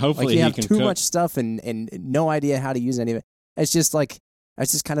that point. And hopefully like, you he have can too cook. much stuff and no idea how to use any of it. It's just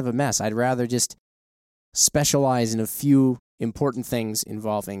kind of a mess. I'd rather just specialize in a few important things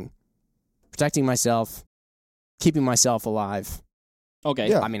involving protecting myself, keeping myself alive. Okay.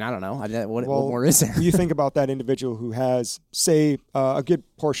 Yeah. I mean, I don't know. What Well, more is there? you think about that individual who has, say, a good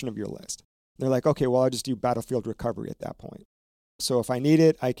portion of your list. They're like, okay, well, I'll just do battlefield recovery at that point. So if I need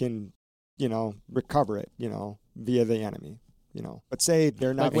it, I can, you know, recover it, you know, via the enemy, you know. But say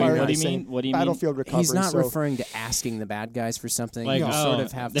they're not Wait, firing what on do the you same mean? What do you mean? battlefield recovery. He's not so referring to asking the bad guys for something. Like, you sort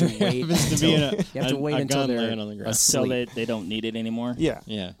of have to there wait happens to be until, a, you have to wait a until gun they're laying on the ground. So asleep. they don't need it anymore? Yeah.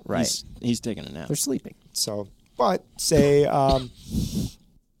 Yeah, Right. He's taking a nap. They're sleeping. So, but say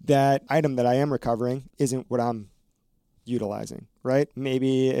that item that I am recovering isn't what I'm utilizing, right?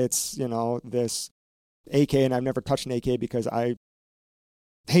 Maybe it's, you know, this AK, and I've never touched an AK because I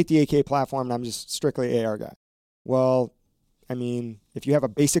hate the AK platform and I'm just strictly AR guy. Well, I mean, if you have a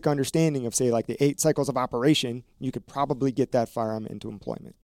basic understanding of, say, like the 8 cycles of operation, you could probably get that firearm into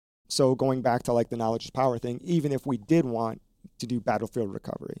employment. So going back to like the knowledge is power thing, even if we did want to do battlefield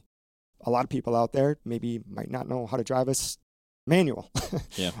recovery, a lot of people out there maybe might not know how to drive a manual.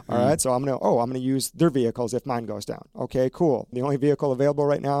 Yeah. All right. So I'm going to use their vehicles if mine goes down. Okay, cool. The only vehicle available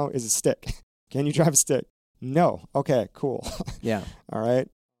right now is a stick. Can you drive a stick? No. Okay, cool. Yeah. All right.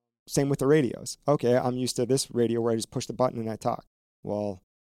 Same with the radios. Okay, I'm used to this radio where I just push the button and I talk. Well,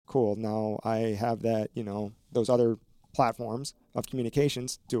 cool. Now I have that, you know, those other platforms of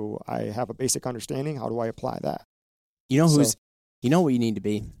communications. Do I have a basic understanding? How do I apply that? You know So- you know what you need to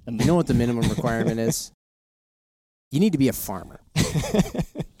be? You know what the minimum requirement is? You need to be a farmer.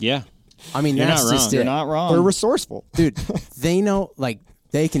 Yeah. I mean, You're that's not just wrong. it. You're not wrong. They're resourceful. Dude, they know, like,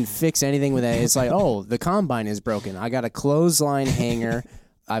 they can fix anything with it. It's like, oh, the combine is broken. I got a clothesline hanger.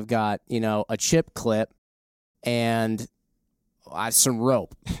 I've got, you know, a chip clip and some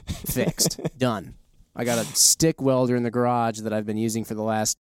rope fixed. Done. I got a stick welder in the garage that I've been using for the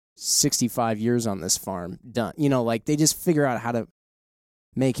last 65 years on this farm. Done. You know, like, they just figure out how to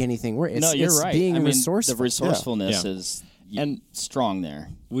make anything work. no, you're it's right. being I mean, resourceful. the resourcefulness Yeah. is And- strong there.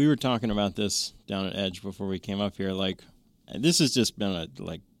 We were talking about this down at Edge before we came up here. Like, this has just been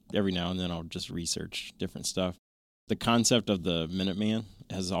like every now and then I'll just research different stuff. The concept of the Minuteman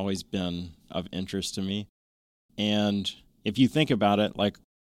has always been of interest to me. And if you think about it, like,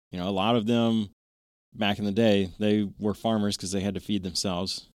 you know, a lot of them back in the day, they were farmers because they had to feed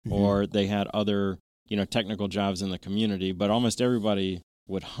themselves, or they had other, you know, technical jobs in the community. But almost everybody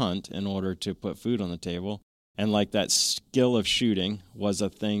would hunt in order to put food on the table. And like that skill of shooting was a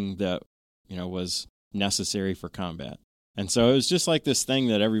thing that, you know, was necessary for combat. And so it was just like this thing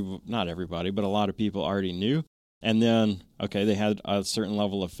that not everybody, but a lot of people already knew. And then, okay, they had a certain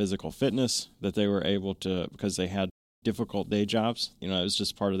level of physical fitness that they were able to, because they had difficult day jobs, you know, it was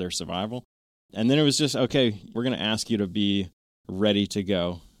just part of their survival. And then it was just, okay, we're going to ask you to be ready to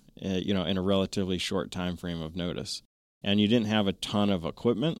go, you know, in a relatively short time frame of notice. And you didn't have a ton of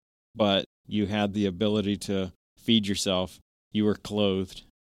equipment, but you had the ability to feed yourself. You were clothed,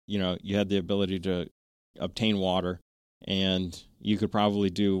 you know, you had the ability to obtain water, and you could probably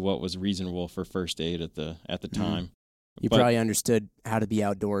do what was reasonable for first aid at the time. You But- probably understood how to be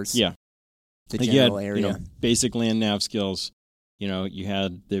outdoors. Yeah. The Like, general you had, area. basic land nav skills. You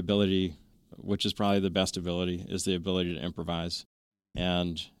had the ability, which is probably the best ability, is the ability to improvise.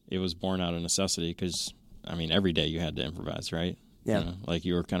 And it was born out of necessity because, every day you had to improvise, right? Yeah. Like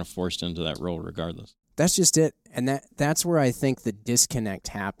you were kind of forced into that role regardless. That's just it. And that's where I think the disconnect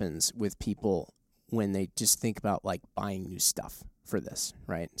happens with people when they just think about like buying new stuff for this,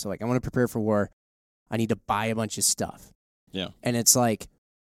 right? So like I want to prepare for war. I need to buy a bunch of stuff. Yeah. And it's like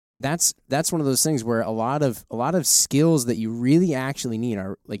that's one of those things where a lot of skills that you really actually need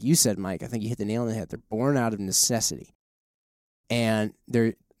are, like you said, Mike, I think you hit the nail on the head. They're born out of necessity. And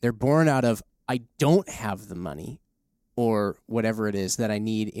they're born out of, I don't have the money or whatever it is that I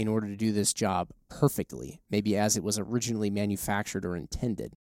need in order to do this job perfectly, maybe as it was originally manufactured or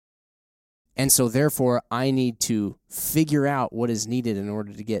intended. And so therefore, I need to figure out what is needed in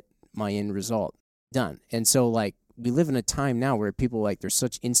order to get my end result done. And so like we live in a time now where people like there's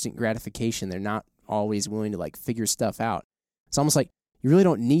such instant gratification, they're not always willing to like figure stuff out. It's almost like you really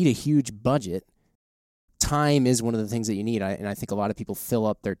don't need a huge budget. Time is one of the things that you need, and I think a lot of people fill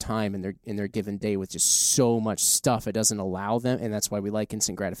up their time in their given day with just so much stuff it doesn't allow them, and that's why we like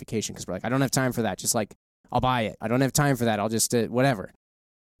instant gratification, because we're like, I don't have time for that, just like I'll buy it. I don't have time for that, I'll just whatever.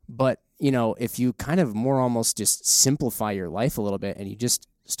 But if you kind of more almost just simplify your life a little bit, and you just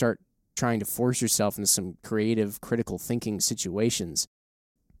start trying to force yourself into some creative, critical thinking situations,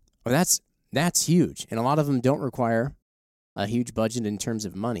 well, that's huge, and a lot of them don't require a huge budget in terms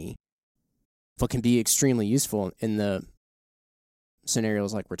of money, but can be extremely useful in the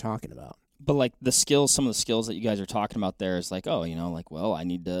scenarios like we're talking about. But like some of the skills that you guys are talking about there is like, well, I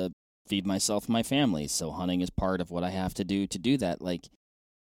need to feed myself and my family, so hunting is part of what I have to do that. Like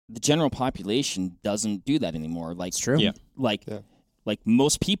the general population doesn't do that anymore. Like, It's true. Yeah. Like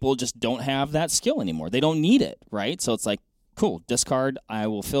most people just don't have that skill anymore. They don't need it, right? So it's like, cool, discard. I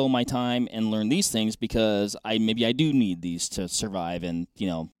will fill my time and learn these things because I do need these to survive in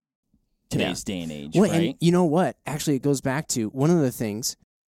today's day and age, Well, right? and you know what? Actually, it goes back to one of the things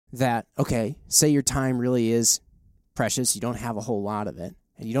that, okay, say your time really is precious, you don't have a whole lot of it,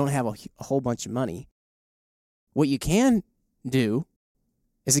 and you don't have a whole bunch of money. What you can do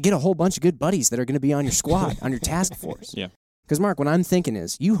is to get a whole bunch of good buddies that are going to be on your squad, on your task force. Yeah. Because, Mark, what I'm thinking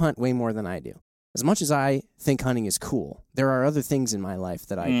is you hunt way more than I do. As much as I think hunting is cool, there are other things in my life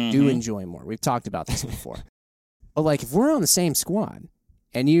that I do enjoy more. We've talked about this before. But, like, if we're on the same squad,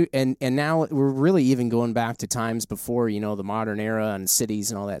 and now we're really even going back to times before, the modern era and cities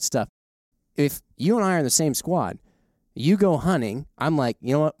and all that stuff. If you and I are in the same squad, you go hunting, I'm like,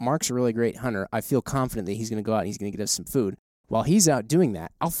 you know what? Mark's a really great hunter. I feel confident that he's going to go out and he's going to get us some food. While he's out doing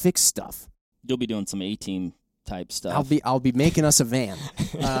that, I'll fix stuff. You'll be doing some A-team type stuff. I'll be making us a van.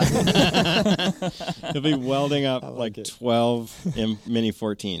 He'll be welding up like it. 12 Mini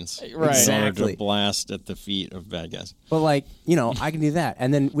 14s. Right. In order Exactly. to blast at the feet of bad guys. But I can do that.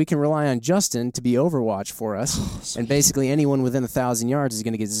 And then we can rely on Justin to be Overwatch for us. And basically anyone within 1,000 yards is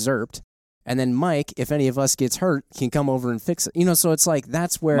going to get zerped. And then Mike, if any of us gets hurt, can come over and fix it. So it's like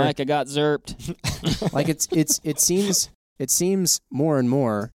that's where Mike, I got zerped. like it seems more and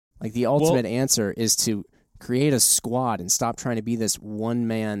more like the ultimate answer is to create a squad and stop trying to be this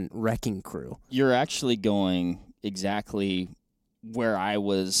one-man wrecking crew. You're actually going exactly where I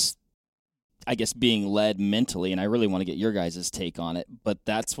was, I guess, being led mentally, and I really want to get your guys' take on it. But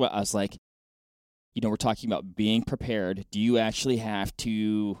that's what I was like, we're talking about being prepared. Do you actually have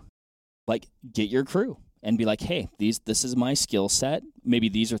to, get your crew and be like, hey, this is my skill set. Maybe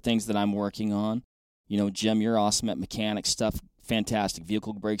these are things that I'm working on. Jim, you're awesome at mechanic stuff. Fantastic.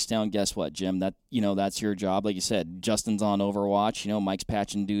 Vehicle breaks down. Guess what, Jim? That's your job. Like you said, Justin's on Overwatch. Mike's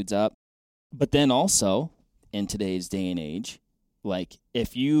patching dudes up. But then also, in today's day and age,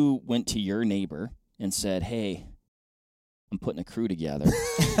 if you went to your neighbor and said, hey, I'm putting a crew together. Do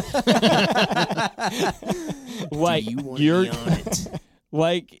you want to be on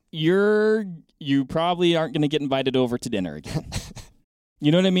it? You probably aren't going to get invited over to dinner again.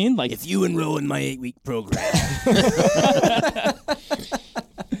 You know what I mean? If you enroll in my 8-week program.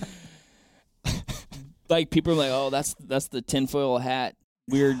 People are like, oh, that's the tinfoil hat,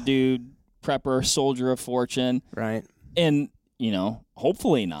 weird dude, prepper, soldier of fortune. Right. And,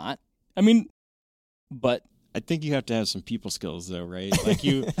 hopefully not. But I think you have to have some people skills, though, right?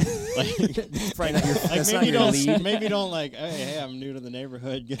 Probably not your, maybe don't hey, I'm new to the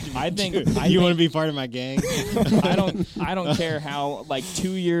neighborhood. You want to be part of my gang? I don't care how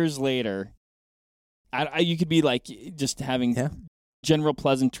 2 years later, you could be just having general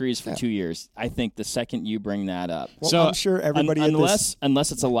pleasantries for Yeah. 2 years. I think the second you bring that up, Well, So, I'm sure everybody at this,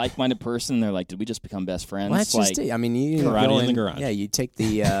 unless it's a like-minded person, they're like, did we just become best friends? Well, that's like, just it. I mean, you Karate go in the garage. Yeah, you take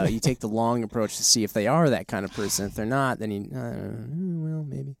the you take the long approach to see if they are that kind of person. If they're not, then you well,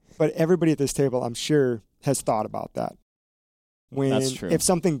 maybe. but everybody at this table, I'm sure, has thought about that. When That's true. if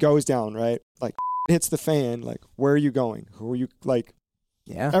something goes down, right, like hits the fan, like where are you going? Who are you? Like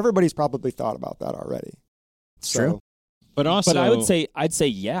Yeah, everybody's probably thought about that already. it's true. But also, but I'd say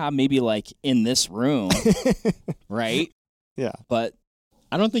yeah, maybe like in this room, right? Yeah. But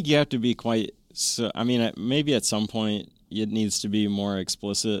I don't think you have to be quite so. I mean, maybe at some point it needs to be more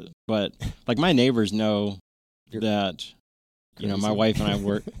explicit. But like my neighbors know that, you know, my Crazy. wife and I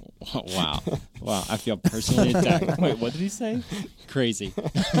work. Wow, I feel personally attacked. wait, what did he say? Crazy.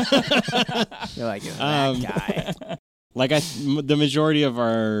 You're like that Um, guy. Like the majority of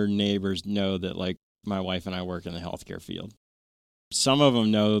our neighbors know that like my wife and I work in the healthcare field. Some of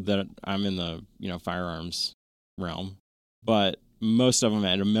them know that I'm in the, you know, firearms realm, but most of them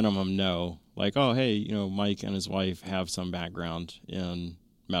at a minimum know like, oh, hey, you know, Mike and his wife have some background in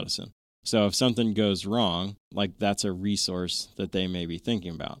medicine. So if something goes wrong, like that's a resource that they may be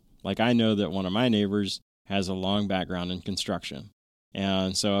thinking about. Like I know that one of my neighbors has a long background in construction.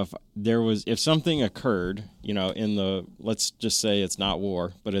 And so if something occurred, you know, let's just say it's not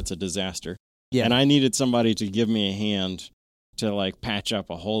war, but it's a disaster. Yeah. And I needed somebody to give me a hand to like patch up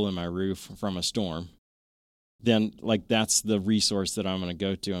a hole in my roof from a storm. Then like that's the resource that I'm going to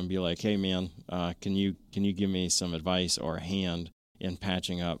go to and be like, hey man, can you give me some advice or a hand in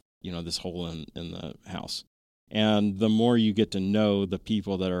patching up, you know, this hole in the house? And the more you get to know the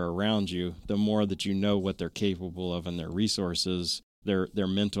people that are around you, the more that you know what they're capable of and their resources, their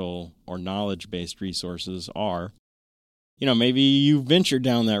mental or knowledge-based resources are. You know, maybe you ventured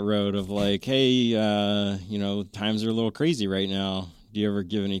down that road of like, hey, you know, times are a little crazy right now. Do you ever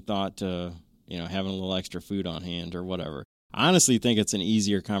give any thought to, you know, having a little extra food on hand or whatever? I honestly think it's an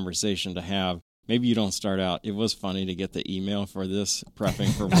easier conversation to have. Maybe you don't start out. It was funny to get the email for this,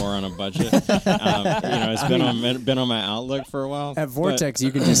 prepping for war on a budget. You know, it's been on my Outlook for a while. At Vortex,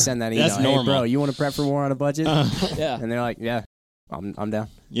 you can just send that email. That's Hey, normal. bro, you want to prep for war on a budget? Yeah. And they're like, yeah, I'm down.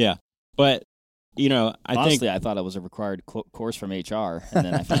 Yeah, but you know, Honestly, I thought it was a required course from HR, and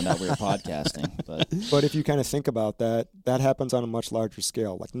then I found out we were podcasting. But But if you kind of think about that, that happens on a much larger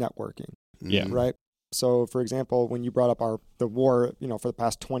scale, like networking, Yeah. right? So, for example, when you brought up the war, you know, for the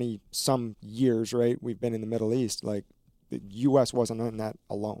past 20 some years, right? We've been in the Middle East. Like the U.S. wasn't in that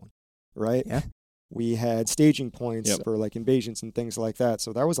alone, right? Yeah. We had staging points Yep. for like invasions and things like that.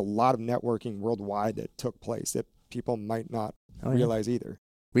 So there was a lot of networking worldwide that took place that people might not Oh, yeah. realize either.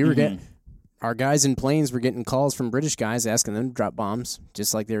 We were Mhm. getting our guys in planes were getting calls from British guys asking them to drop bombs,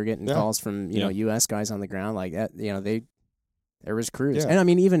 just like they were getting Yeah. calls from you know Yeah. U.S. guys on the ground like that. You know, there was crews, Yeah. and I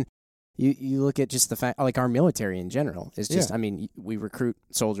mean even you look at just the fact like our military in general is just Yeah. I mean we recruit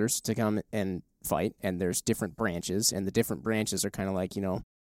soldiers to come and fight, and there's different branches, and the different branches are kind of like you know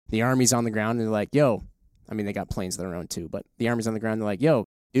the Army's on the ground and they're like yo, I mean they got planes of their own too, but the Army's on the ground and they're like yo,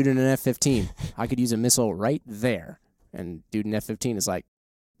 dude in an F-15, I could use a missile right there, and dude in F-15 is like.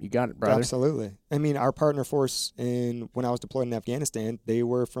 You got it, brother. Absolutely. I mean, our partner force when I was deployed in Afghanistan, they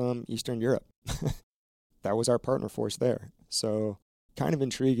were from Eastern Europe. That was our partner force there. So kind of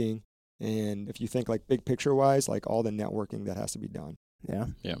intriguing. And if you think like big picture wise, like all the networking that has to be done. Yeah.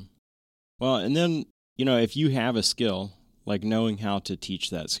 Yeah. Well, and then, you know, if you have a skill, like knowing how to teach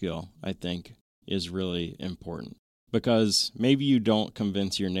that skill, I think is really important. Because maybe you don't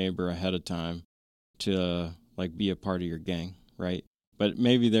convince your neighbor ahead of time to like be a part of your gang, right? But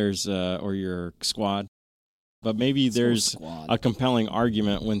maybe there's, or your squad, but maybe there's Squad. a compelling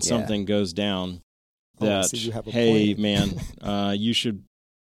argument when Yeah. something goes down Oh, I that, see you have a hey, point. man, you should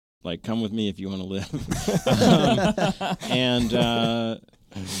like come with me if you want to live. And,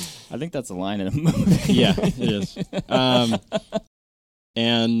 I think that's a line in a movie. yeah, it is.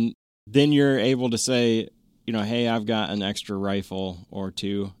 And then you're able to say, you know, hey, I've got an extra rifle or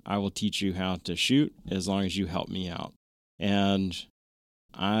two. I will teach you how to shoot as long as you help me out. And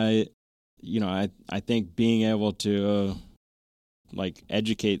I think being able to like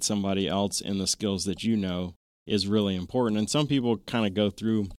educate somebody else in the skills that you know is really important. And some people kind of go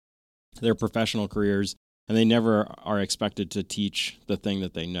through their professional careers and they never are expected to teach the thing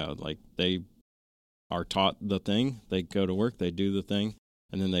that they know. Like they are taught the thing, they go to work, they do the thing,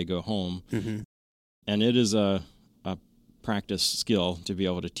 and then they go home. Mm-hmm. And it is a practice skill to be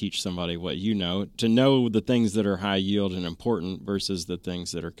able to teach somebody what you know, to know the things that are high yield and important versus the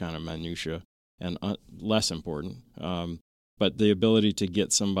things that are kind of minutia and less important. But the ability to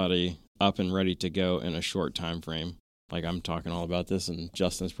get somebody up and ready to go in a short time frame like I'm talking all about this, and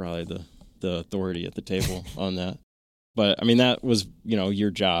Justin's probably the authority at the table on that. But I mean, that was,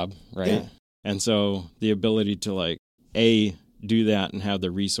 your job, right? Yeah. And so the ability to like, do that and have the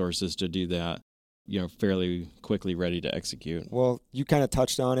resources to do that, fairly quickly ready to execute. Well, you kind of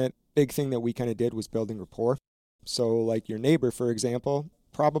touched on it. Big thing that we kind of did was building rapport. So like your neighbor, for example,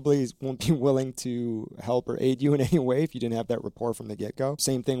 probably won't be willing to help or aid you in any way if you didn't have that rapport from the get-go.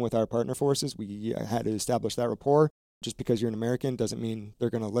 Same thing with our partner forces. We had to establish that rapport. Just because you're an American doesn't mean they're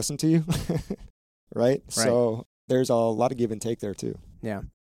going to listen to you, right? So there's a lot of give and take there too. Yeah.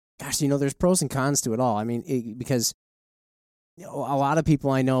 Gosh, there's pros and cons to it all. I mean, because a lot of people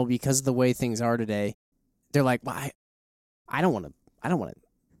I know, because of the way things are today, they're like, well, I don't want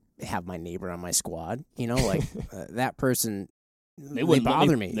to have my neighbor on my squad. That person, they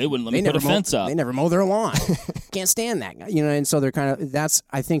bother me. They wouldn't let me put a fence up. They never mow their lawn. Can't stand that guy. And so they're kind of,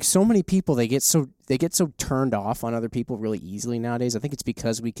 I think so many people, they get so turned off on other people really easily nowadays. I think it's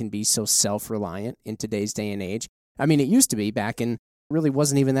because we can be so self-reliant in today's day and age. I mean, it used to be back in, really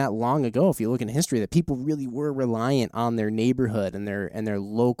wasn't even that long ago, if you look in history, that people really were reliant on their neighborhood and their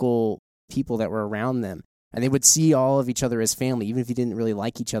local people that were around them. And they would see all of each other as family, even if you didn't really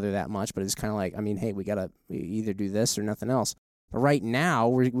like each other that much. But it's kind of like, I mean, hey, we either do this or nothing else. But right now,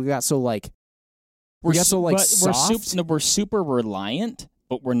 we got so like, soft. We're super reliant,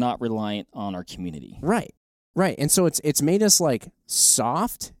 but we're not reliant on our community. Right. And so it's made us like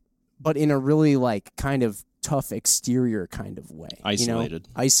soft, but in a really like kind of tough exterior kind of way.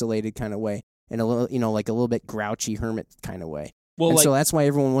 Isolated kind of way. And a little, like a little bit grouchy hermit kind of way. Well, so that's why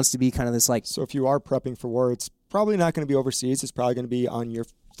everyone wants to be kind of this like. So if you are prepping for war, it's probably not going to be overseas. It's probably going to be on your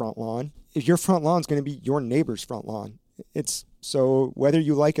front lawn. If your front lawn is going to be your neighbor's front lawn, so whether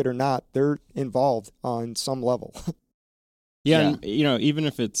you like it or not, they're involved on some level. Yeah. And, even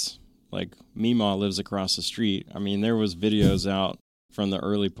if it's like Meemaw lives across the street, I mean, there was videos out from the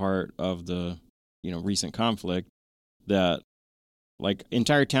early part of the, recent conflict that like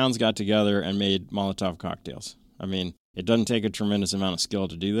entire towns got together and made Molotov cocktails. I mean, it doesn't take a tremendous amount of skill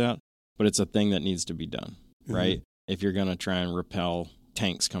to do that, but it's a thing that needs to be done, right? If you're going to try and repel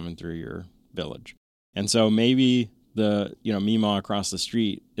tanks coming through your village. And so maybe the, Meemaw across the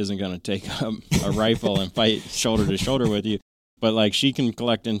street isn't going to take up a rifle and fight shoulder to shoulder with you, but like she can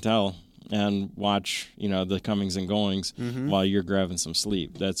collect intel and watch, the comings and goings while you're grabbing some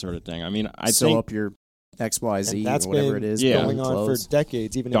sleep, that sort of thing. I mean, I think up your XYZ that's or whatever it is. Going on for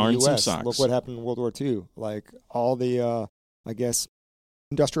decades, even in the U.S. Look what happened in World War II. Like all the,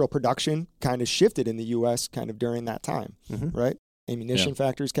 industrial production kind of shifted in the U.S. kind of during that time, right? Ammunition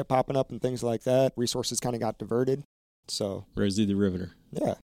factories kept popping up and things like that. Resources kind of got diverted. So Rosie the Riveter.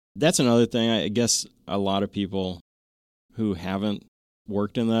 Yeah. That's another thing. I guess a lot of people who haven't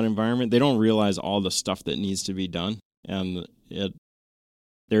worked in that environment, they don't realize all the stuff that needs to be done. And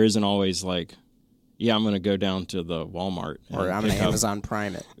there isn't always like, yeah, I'm going to go down to the Walmart. Or I'm going to Amazon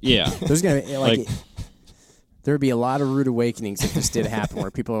Prime it. Yeah. There's going to be there would be a lot of rude awakenings if this did happen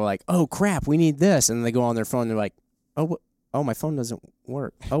where people are like, oh, crap, we need this. And they go on their phone and they're like, oh, my phone doesn't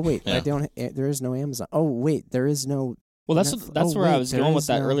work. Oh, wait, there is no Amazon. Oh, wait, there is no. Well, that's where I was going with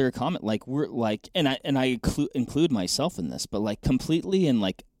that earlier comment. Like we're like, and I include myself in this, but like completely and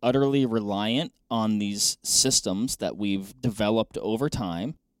like utterly reliant on these systems that we've developed over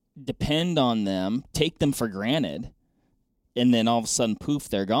time, depend on them, take them for granted, and then all of a sudden, poof,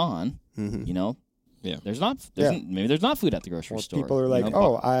 they're gone. Yeah. Maybe there's not food at the grocery store. People are like,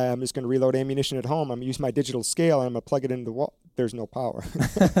 I'm just going to reload ammunition at home. I'm going to use my digital scale and I'm going to plug it into the wall. There's no power.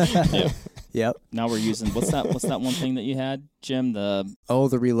 Yep. Now we're using what's that one thing that you had, Jim? The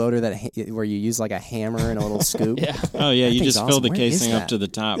reloader where you use like a hammer and a little scoop. Yeah. Oh yeah, you just fill the casing up to the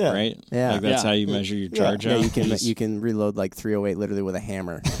top, right? Yeah. Like that's how you measure your charge out. Yeah, you can reload like 308 literally with a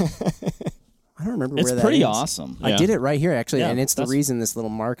hammer. I don't remember where that is. It's pretty awesome. I did it right here, actually, and it's the reason this little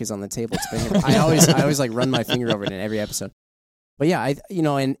mark is on the table. It's been here. I always like run my finger over it in every episode. But yeah,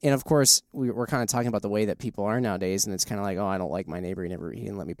 and of course we're kind of talking about the way that people are nowadays, and it's kind of like, oh, I don't like my neighbor. He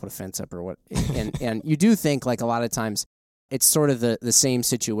didn't let me put a fence up or what. And you do think like a lot of times it's sort of the same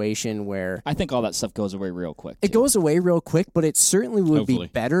situation where I think all that stuff goes away real quick. It goes away real quick, but it certainly would be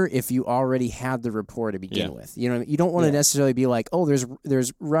better if you already had the rapport to begin with. You don't want to necessarily be like, oh,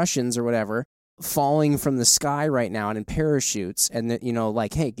 there's Russians or whatever falling from the sky right now and in parachutes, and that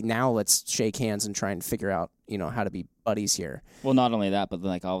like, hey, now let's shake hands and try and figure out how to be buddies here. Well, not only that, but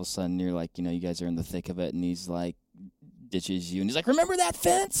like all of a sudden you're like, you guys are in the thick of it, and he's like ditches you and he's like, remember that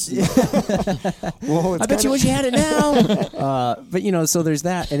fence? Well, I bet you wish you had it now. But so there's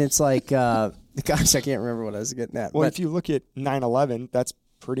that, and it's like gosh, I can't remember what I was getting at. Well, if you look at 9/11, that's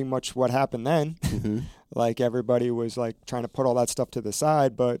pretty much what happened then. Mm-hmm. Like everybody was like trying to put all that stuff to the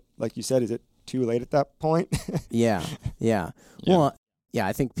side, but like you said, is it too late at that point? Yeah. Well, yeah,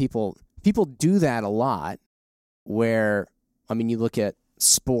 I think people do that a lot where, I mean, you look at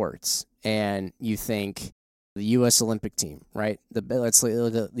sports and you think the U.S. Olympic team, right? Let's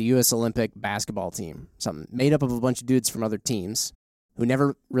look at the U.S. Olympic basketball team, something made up of a bunch of dudes from other teams who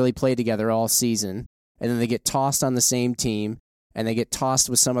never really played together all season, and then they get tossed on the same team, and they get tossed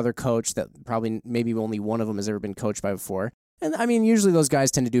with some other coach that probably maybe only one of them has ever been coached by before. And, I mean, usually those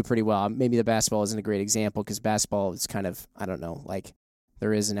guys tend to do pretty well. Maybe the basketball isn't a great example because basketball is kind of, I don't know, like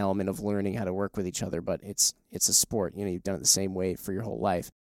there is an element of learning how to work with each other, but it's a sport. You know, you've done it the same way for your whole life.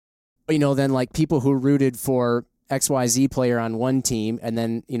 But, you know, then like people who rooted for XYZ player on one team and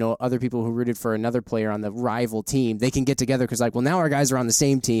then, you know, other people who rooted for another player on the rival team, they can get together because like, well, now our guys are on the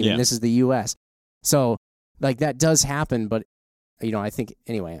same team and this is the U.S. So, like, that does happen, but, you know, I think,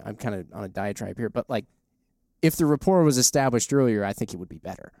 anyway, I'm kind of on a diatribe here, but like, if the rapport was established earlier, I think it would be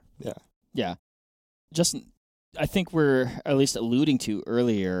better. Yeah. Just, I think we're at least alluding to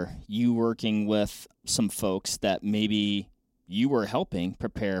earlier, you working with some folks that maybe you were helping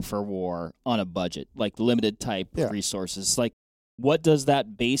prepare for war on a budget, like limited type resources. Like, what does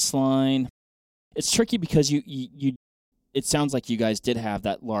that baseline? It's tricky because you it sounds like you guys did have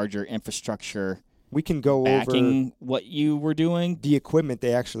that larger infrastructure. We can go backing over what you were doing, the equipment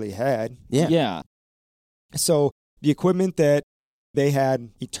they actually had. Yeah. So the equipment that they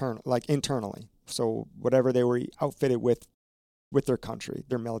had internally. So whatever they were outfitted with their country,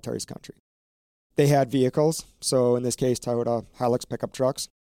 their military's country. They had vehicles. So in this case, Toyota Hilux pickup trucks.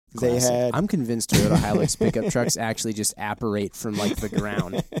 Classic. They had. I'm convinced Toyota Hilux pickup trucks actually just apparate from like the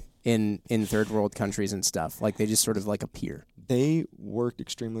ground in third world countries and stuff. Like they just sort of like appear. They worked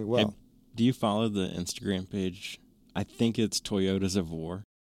extremely well. Hey, do you follow the Instagram page? I think it's Toyotas of War.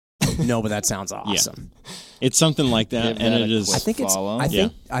 No, but that sounds awesome. Yeah. It's something like that, and it is. I think it's. follow. I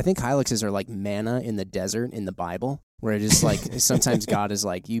think Hiluxes are like manna in the desert in the Bible, where it is like sometimes God is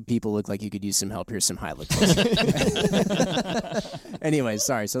like, "You people look like you could use some help. Here's some Hiluxes." Anyway,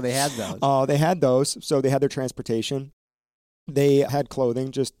 sorry. So they had those. They had those. So they had their transportation. They had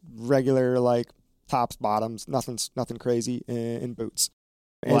clothing, just regular like tops, bottoms, nothing crazy, and boots.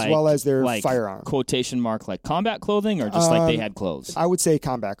 As well as their firearm. Quotation mark, like combat clothing, or just like they had clothes? I would say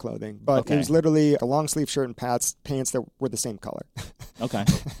combat clothing, but it was literally a long sleeve shirt and pants that were the same color. Okay,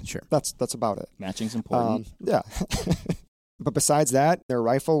 sure. That's about it. Matching's important. Yeah. But besides that, their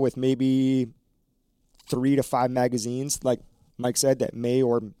rifle with maybe 3 to 5 magazines, like Mike said, that may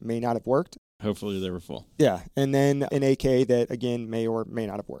or may not have worked. Hopefully they were full. Yeah, and then an AK that, again, may or may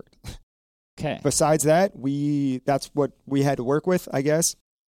not have worked. Okay. Besides that, that's what we had to work with, I guess.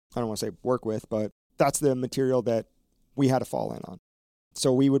 I don't want to say work with, but that's the material that we had to fall in on.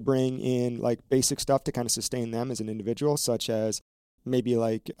 So we would bring in like basic stuff to kind of sustain them as an individual, such as maybe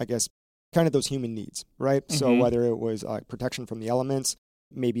like, I guess, kind of those human needs, right? Mm-hmm. So whether it was protection from the elements,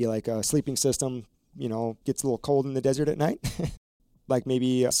 maybe like a sleeping system, you know, gets a little cold in the desert at night. Like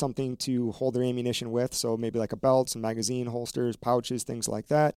maybe something to hold their ammunition with. So maybe like a belt, some magazine holsters, pouches, things like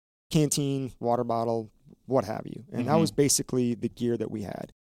that. Canteen, water bottle, what have you. And that was basically the gear that we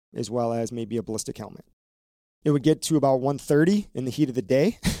had, as well as maybe a ballistic helmet. It would get to about 130 in the heat of the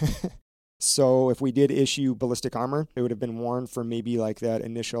day. So if we did issue ballistic armor, it would have been worn for maybe like that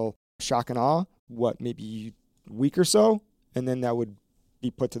initial shock and awe, maybe a week or so, and then that would be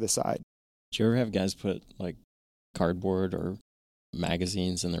put to the side. Did you ever have guys put like cardboard or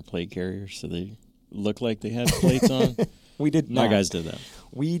magazines in their plate carriers so they look like they had plates on? We did not. My guys did that.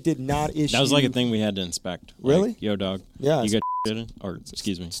 We did not issue. That was like a thing we had to inspect. Really? Like, yo, dog. Yeah. You got shit in? Or,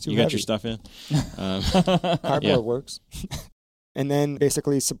 excuse me. You heavy. got your stuff in? Cardboard works. And then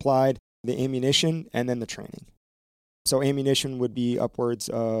basically supplied the ammunition and then the training. So ammunition would be upwards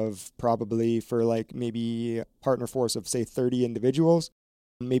of probably for like maybe a partner force of say 30 individuals,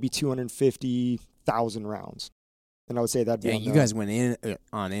 maybe 250,000 rounds. And I would say that'd be you guys went in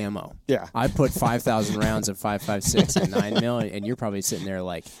on ammo. Yeah. I put 5,000 rounds of 5.56 and 9mm, and you're probably sitting there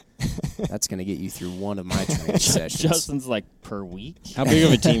like, that's going to get you through one of my training sessions. Justin's like, per week? How big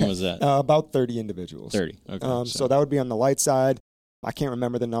of a team was that? About 30 individuals. 30, okay. So that would be on the light side. I can't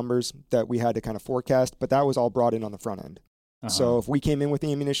remember the numbers that we had to kind of forecast, but that was all brought in on the front end. So if we came in with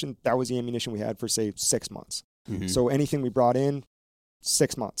the ammunition, that was the ammunition we had for, say, 6 months. Mm-hmm. So anything we brought in,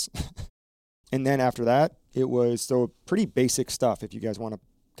 6 months. And then after that, it was pretty basic stuff if you guys want to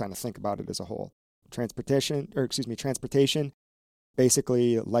kind of think about it as a whole. Transportation,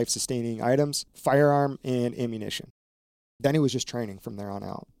 basically life-sustaining items, firearm, and ammunition. Then it was just training from there on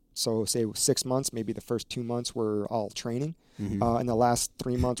out. So say 6 months, maybe the first 2 months were all training, Mhm. and the last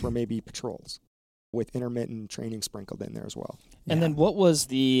 3 months were maybe patrols, with intermittent training sprinkled in there as well. And Yeah. then what was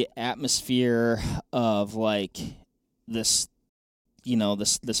the atmosphere of like this,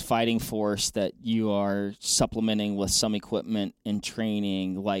 this fighting force that you are supplementing with some equipment and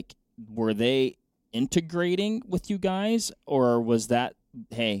training? Like, were they integrating with you guys, or was that,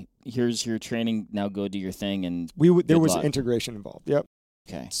 hey, here's your training, now go do your thing? And There Good was luck. integration involved. Yep.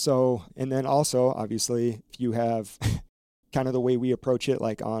 okay, So, and then also, obviously, if you have kind of the way we approach it,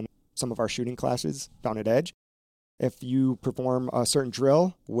 like on some of our shooting classes down at Edge, if you perform a certain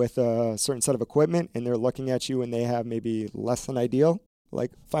drill with a certain set of equipment and they're looking at you and they have maybe less than ideal,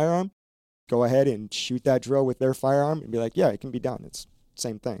 like firearm, go ahead and shoot that drill with their firearm and be like, yeah, it can be done. It's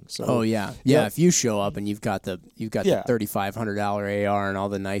same thing. So, Oh yeah. Yeah. If you show up and you've got the Yeah. $3,500 AR and all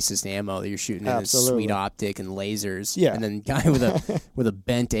the nicest ammo that you're shooting in, it's Absolutely. sweet optic and lasers, Yeah. and then guy with a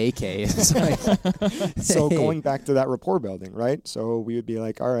bent AK is like, So hey. going back to that rapport building, right? So we would be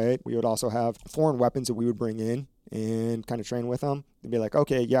like, all right, we would also have foreign weapons that we would bring in and kind of train with them. They'd be like,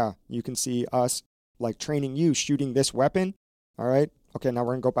 okay, yeah, you can see us like training you shooting this weapon. All right. Okay, now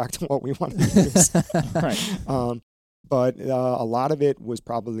we're going to go back to what we want to use. right. But a lot of it was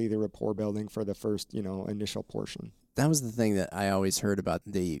probably the rapport building for the first, initial portion. That was the thing that I always heard about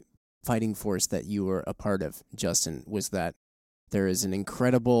the fighting force that you were a part of, Justin, was that there is an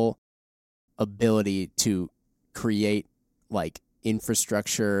incredible ability to create like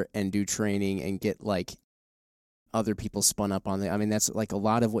infrastructure and do training and get like other people spun up on it. I mean, that's like a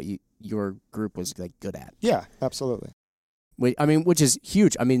lot of what your group was like good at. Yeah, absolutely. Which is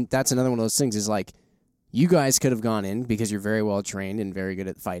huge. I mean, that's another one of those things is like you guys could have gone in because you're very well trained and very good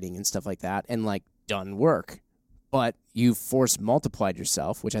at fighting and stuff like that and like done work. But you force multiplied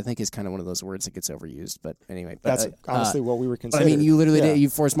yourself, which I think is kind of one of those words that gets overused. But anyway, That's honestly what we were but considering. I mean, you literally Yeah. did. You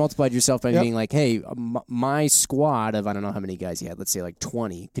force multiplied yourself by Yep. being like, "Hey, my squad of I don't know how many guys you had. Let's say like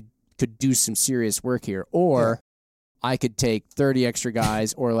 20 could do some serious work here, or I could take 30 extra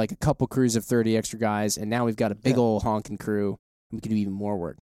guys, or like a couple crews of 30 extra guys, and now we've got a big Yeah. old honking crew. And we could do even more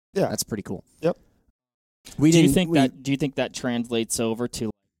work. Yeah. That's pretty cool. Yep. Do Do you think that translates over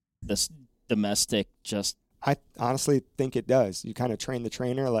to this domestic just? I honestly think it does. You kind of train the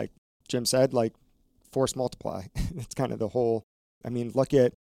trainer, like Jim said, like force multiply. It's kind of the whole, I mean, look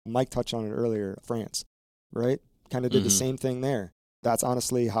at, Mike touched on it earlier, France, right? Kind of did the Mhm. same thing there. That's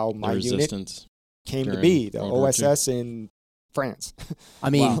honestly how The my unit resistance. came to during be, the World War II. OSS in France.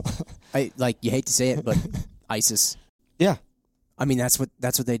 I mean, Wow. I like you hate to say it, but ISIS. Yeah. I mean, that's what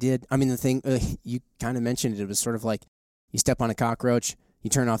they did. I mean, the thing you kind of mentioned it was sort of like you step on a cockroach, you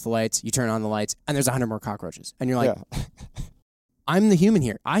turn off the lights, you turn on the lights, and there's 100 more cockroaches, and you're like, Yeah. I'm the human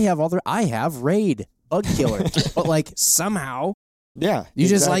here. I have raid bug killer, but like somehow Yeah. you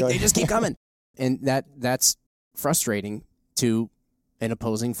just like exactly. they just keep coming, and that's frustrating to an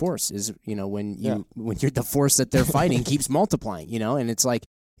opposing force. Is when you're the force that they're fighting keeps multiplying, and it's like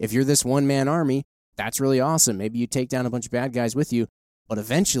if you're this one man army, that's really awesome. Maybe you take down a bunch of bad guys with you, but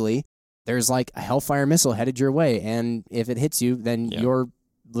eventually there's like a Hellfire missile headed your way, and if it hits you, then Yeah. your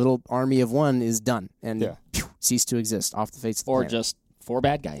little army of one is done and Yeah. cease to exist off the face of the Or planet. just 4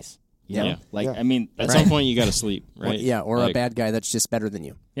 bad guys. Yeah. Like, Yeah. I mean, At that's some point, you got to sleep, right? or a Like, bad guy that's just better than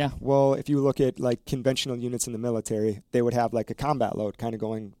you. Well, if you look at like conventional units in the military, they would have like a combat load, kind of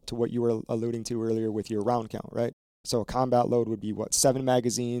going to what you were alluding to earlier with your round count, right? So a combat load would be 7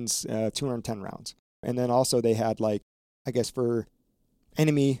 magazines, 210 rounds. And then also they had like, I guess for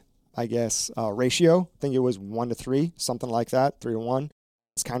enemy, ratio, I think it was 1 to 3, something like that, 3 to 1.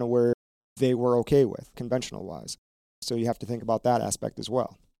 It's kind of where they were okay with, conventional wise. So you have to think about that aspect as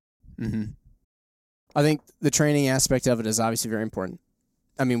well. Mm-hmm. I think the training aspect of it is obviously very important.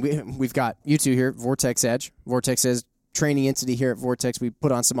 I mean, we've got you two here, Vortex Edge. Vortex is training entity here at Vortex. We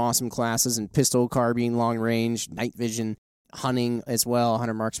put on some awesome classes in pistol, carbine, long range, night vision, hunting as well,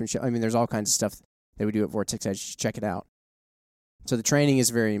 hunter marksmanship. I mean, there's all kinds of stuff that we do at Vortex Edge. Check it out. So the training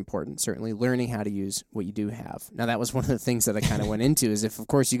is very important, certainly learning how to use what you do have. Now, that was one of the things that I kind of went into is if, of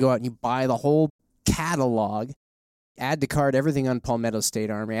course, you go out and you buy the whole catalog, add to cart everything on Palmetto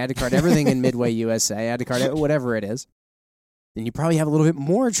State Armory, add to cart everything in Midway USA, add to cart whatever it is, then you probably have a little bit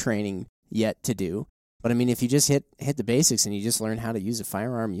more training yet to do. But I mean, if you just hit the basics and you just learn how to use a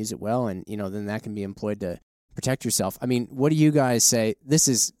firearm, use it well, and then that can be employed to protect yourself. I mean, what do you guys say? This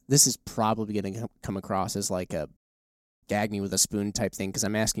is probably going to come across as like a gag me with a spoon type thing because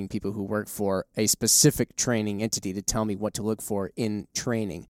I'm asking people who work for a specific training entity to tell me what to look for in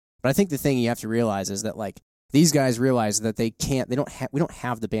training. But I think the thing you have to realize is that like these guys realize that we don't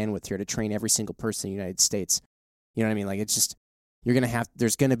have the bandwidth here to train every single person in the United States. You know what I mean? Like it's just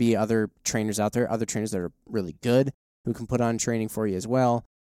there's going to be other trainers out there, other trainers that are really good who can put on training for you as well.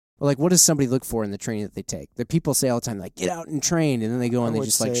 But like, what does somebody look for in the training that they take? The people say all the time, like, get out and train, and then they go and they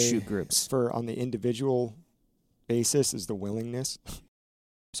just like shoot groups. On the individual basis is the willingness.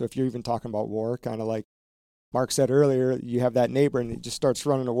 So if you're even talking about war, kind of like Mark said earlier, you have that neighbor and it just starts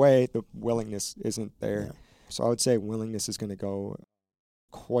running away, the willingness isn't there. Yeah. So I would say willingness is going to go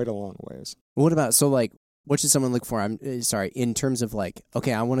quite a long ways. What about, so like, what should someone look for? In terms of like,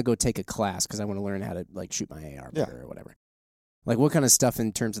 okay, I want to go take a class because I want to learn how to like shoot my AR better or whatever. Like, what kind of stuff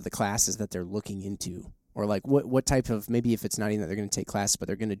in terms of the classes that they're looking into? Or like, what type of, maybe if it's not even that they're going to take classes, but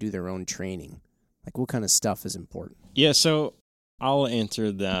they're going to do their own training. Like, what kind of stuff is important? Yeah, so I'll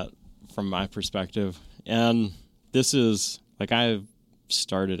answer that from my perspective. And this is, like, I've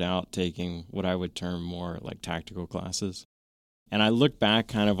started out taking what I would term more like tactical classes. And I look back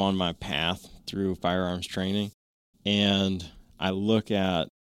kind of on my path through firearms training, and I look at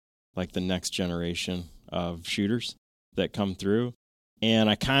like the next generation of shooters that come through. And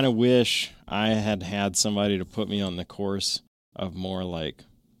I kind of wish I had had somebody to put me on the course of more like,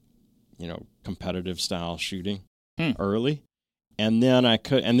 competitive style shooting early. And then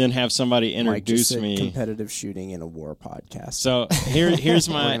have somebody introduce me. Competitive shooting in a war podcast. So here's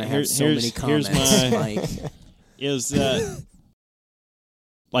my Mike. Is that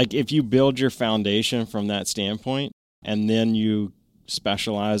like if you build your foundation from that standpoint and then you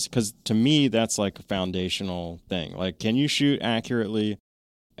specialize, because to me that's like a foundational thing. Like, can you shoot accurately?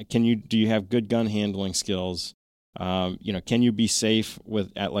 Do you have good gun handling skills? Can you be safe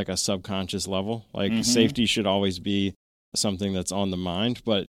at like a subconscious level? Like safety should always be something that's on the mind,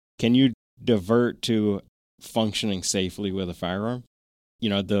 but can you divert to functioning safely with a firearm?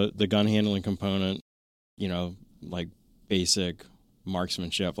 The gun handling component, like basic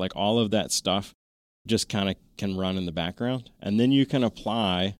marksmanship, like all of that stuff just kind of can run in the background. And then you can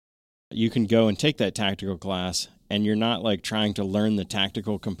go and take that tactical class, and you're not like trying to learn the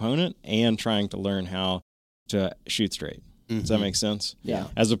tactical component and trying to learn how to shoot straight. Does that make sense? Yeah.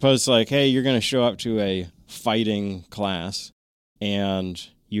 As opposed to like, hey, you're going to show up to a fighting class and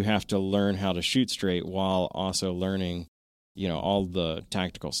you have to learn how to shoot straight while also learning, all the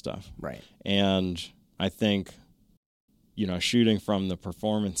tactical stuff. Right. And I think, shooting from the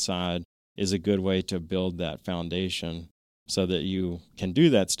performance side is a good way to build that foundation so that you can do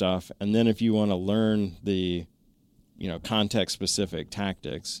that stuff. And then if you want to learn the, context-specific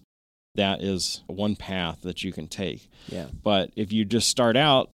tactics, that is one path that you can take. Yeah. But if you just start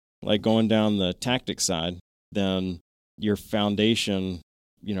out like going down the tactics side, then your foundation,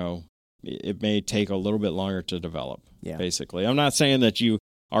 it may take a little bit longer to develop. Yeah. Basically, I'm not saying that you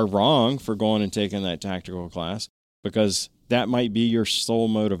are wrong for going and taking that tactical class, because that might be your sole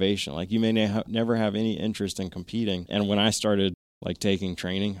motivation. Like, you may never have any interest in competing. And when I started like taking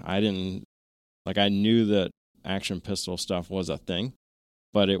training, I knew that action pistol stuff was a thing,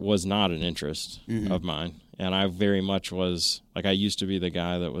 but it was not an interest of mine. And I very much was like, I used to be the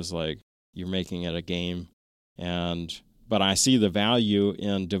guy that was like, you're making it a game. But I see the value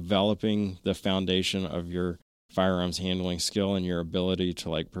in developing the foundation of your firearms handling skill and your ability to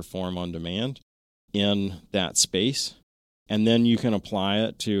like perform on demand in that space. And then you can apply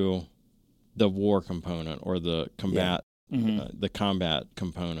it to the war component or the combat, the combat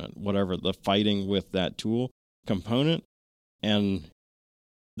component, whatever, the fighting with that tool component. And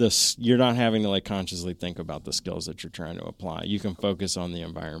you're not having to like consciously think about the skills that you're trying to apply. You can focus on the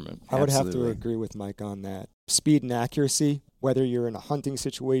environment. I would have to agree with Mike on that. Speed and accuracy, whether you're in a hunting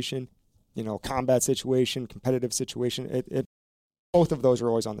situation, combat situation, competitive situation, both of those are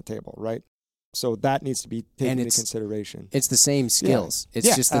always on the table, right? So that needs to be taken into consideration. It's the same skills. Yeah.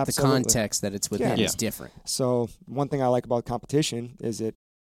 It's just that absolutely. The context that it's within is different. So one thing I like about competition is it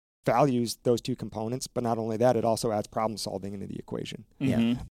values those two components, but not only that, it also adds problem solving into the equation.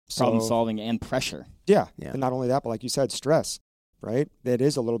 Yeah. Problem solving and pressure. Yeah. And not only that, but like you said, stress, right? That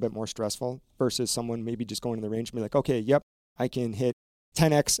is a little bit more stressful versus someone maybe just going to the range and be like, okay, yep, I can hit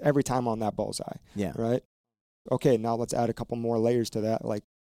 10x every time on that bullseye. Yeah. Right? Okay, now let's add a couple more layers to that, like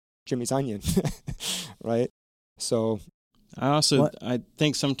Jimmy's onion, right? So I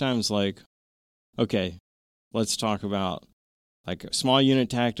think sometimes like, okay, let's talk about like small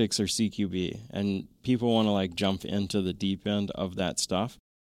unit tactics or CQB, and people want to like jump into the deep end of that stuff,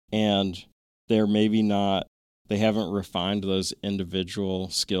 and they haven't refined those individual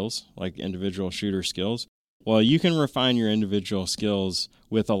skills, like individual shooter skills. Well, you can refine your individual skills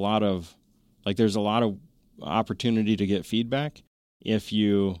with there's a lot of opportunity to get feedback if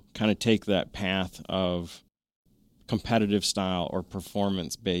you kind of take that path of competitive style or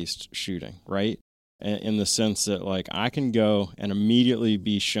performance-based shooting, right? in the sense that, like, I can go and immediately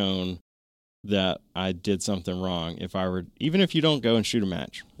be shown that I did something wrong. Even if you don't go and shoot a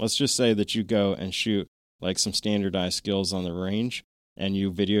match, let's just say that you go and shoot like some standardized skills on the range and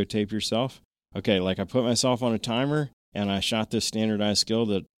you videotape yourself. Okay, like I put myself on a timer and I shot this standardized skill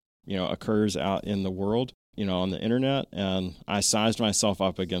that, occurs out in the world, on the internet, and I sized myself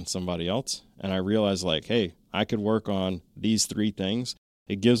up against somebody else, and I realized, like, hey, I could work on these 3 things.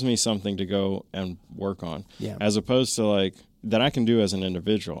 It gives me something to go and work on, as opposed to, like, that I can do as an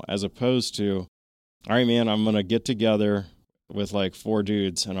individual, as opposed to, all right, man, I'm going to get together with like 4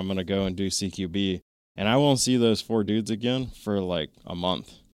 dudes and I'm going to go and do CQB, and I won't see those 4 dudes again for like a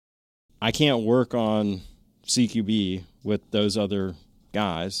month. I can't work on CQB with those other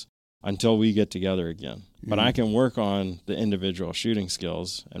guys until we get together again. But I can work on the individual shooting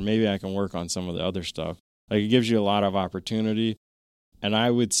skills, and maybe I can work on some of the other stuff. Like, it gives you a lot of opportunity. And I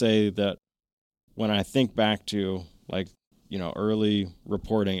would say that when I think back to, like, early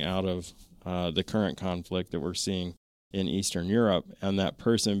reporting out of the current conflict that we're seeing in Eastern Europe, and that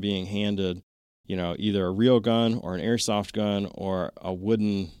person being handed, either a real gun or an airsoft gun or a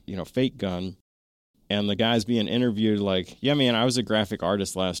wooden, fake gun, and the guy's being interviewed like, yeah, man, I was a graphic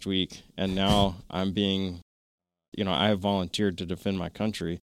artist last week, and now I'm being, I have volunteered to defend my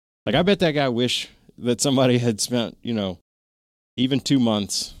country. Like, I bet that guy wish that somebody had spent, even 2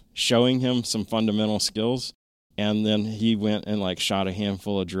 months showing him some fundamental skills, and then he went and like shot a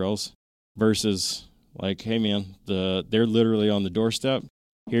handful of drills, versus like, hey man, they're literally on the doorstep.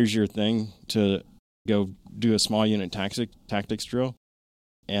 Here's your thing to go do a small unit tactics drill,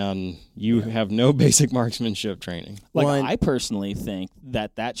 and you have no basic marksmanship training. Like, I personally think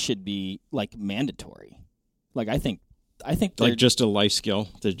that should be like mandatory. Like, I think like just a life skill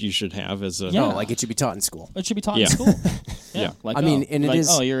that you should have as a like it should be taught in school. It should be taught in school. Yeah. Like, I mean, and it is.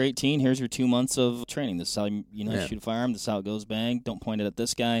 Oh, you're 18. Here's your 2 months of training. This is how you shoot a firearm. This is how it goes. Bang. Don't point it at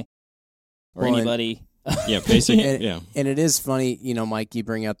this guy or anybody. Yeah, basic. And it is funny, Mike. You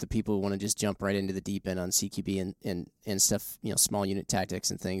bring up the people who want to just jump right into the deep end on CQB and stuff. Small unit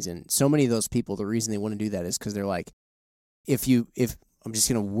tactics and things. And so many of those people, the reason they want to do that is because they're like, if I'm just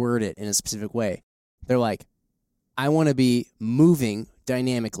going to word it in a specific way, they're like, I want to be moving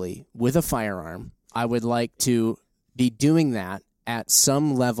dynamically with a firearm. I would like to be doing that at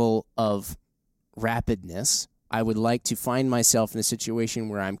some level of rapidness. I would like to find myself in a situation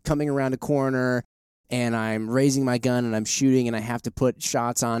where I'm coming around a corner and I'm raising my gun and I'm shooting and I have to put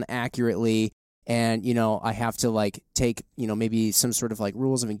shots on accurately, and, I have to like take, maybe some sort of like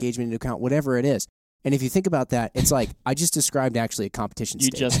rules of engagement into account, whatever it is. And if you think about that, it's like I just described actually a competition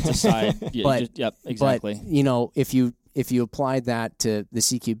stage. You just decide. Yep, exactly. But, if you applied that to the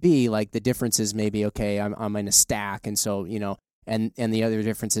CQB, like the difference is maybe, okay, I'm in a stack, and so, and the other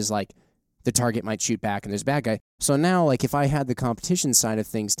difference is like the target might shoot back and there's a bad guy. So now, like, if I had the competition side of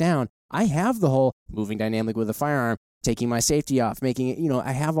things down, I have the whole moving dynamic with a firearm, taking my safety off, making it,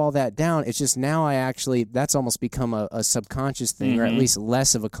 I have all that down. It's just now that's almost become a subconscious thing, or at least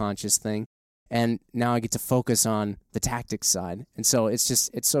less of a conscious thing. And now I get to focus on the tactics side. And so it's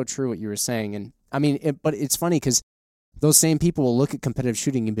so true what you were saying. And I mean, but it's funny because those same people will look at competitive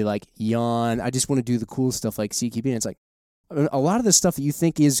shooting and be like, yawn, I just want to do the cool stuff like CQB. And it's like, a lot of the stuff that you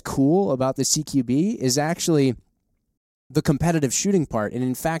think is cool about the CQB is actually the competitive shooting part. And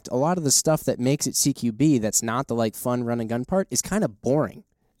in fact, a lot of the stuff that makes it CQB that's not the like fun run and gun part is kind of boring.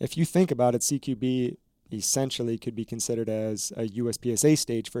 If you think about it, CQB essentially could be considered as a USPSA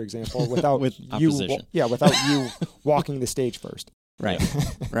stage, for example, without opposition. Without you walking the stage first. Right.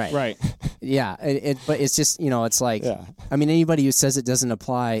 Right. Yeah, but it's just, it's like, I mean, anybody who says it doesn't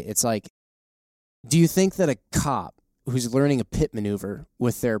apply, it's like, do you think that a cop who's learning a pit maneuver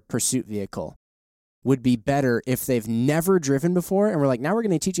with their pursuit vehicle would be better if they've never driven before and we're like, now we're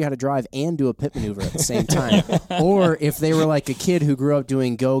going to teach you how to drive and do a pit maneuver at the same time? Or if they were like a kid who grew up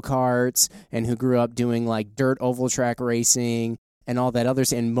doing go-karts and who grew up doing like dirt oval track racing and all that other,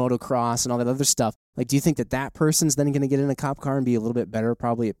 and motocross and all that other stuff. Like, do you think that person's then going to get in a cop car and be a little bit better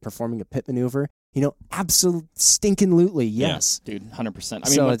probably at performing a pit maneuver? Absolutely stinking-lutely, yes. Yeah, dude, 100%. I mean,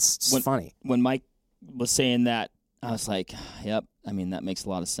 so it's just funny. When Mike was saying that, I was like, yep, I mean, that makes a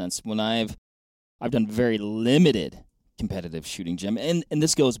lot of sense. When I've done very limited competitive shooting, Jim, and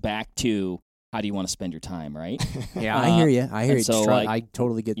this goes back to how do you want to spend your time, right? Yeah, I hear you. So, I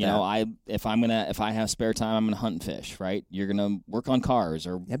totally get that. If I have spare time, I'm gonna hunt and fish, right? You're gonna work on cars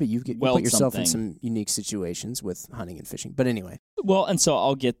or but you put yourself in some unique situations with hunting and fishing. But anyway, well, and so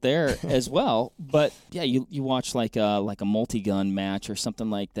I'll get there as well. But yeah, you watch like a multi-gun match or something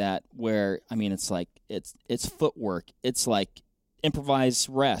like that, where I mean, it's like it's footwork. It's like improvise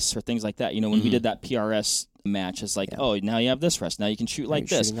rests or things like that. You know, when we did that PRS match, it's like, oh, now you have this rest. Now you can shoot like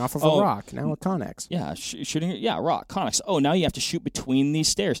this. Shooting off of a rock, now a Connex. Yeah, shooting, rock, Connex. Oh, now you have to shoot between these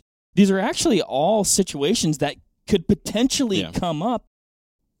stairs. These are actually all situations that could potentially come up.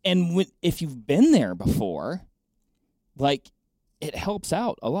 And if you've been there before, like, it helps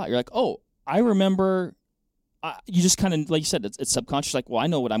out a lot. You're like, oh, I remember. You just kind of, like you said, it's subconscious. Like, well, I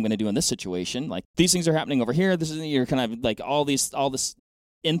know what I'm going to do in this situation. Like, these things are happening over here. You're kind of like all this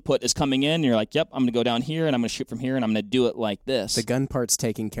input is coming in. And you're like, yep, I'm going to go down here and I'm going to shoot from here and I'm going to do it like this. The gun part's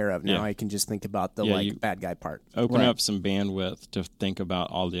taken care of. Now I can just think about the bad guy part. Open up some bandwidth to think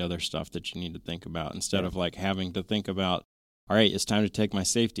about all the other stuff that you need to think about instead of like having to think about, all right, it's time to take my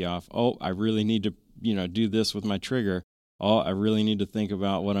safety off. Oh, I really need to, do this with my trigger. Oh, I really need to think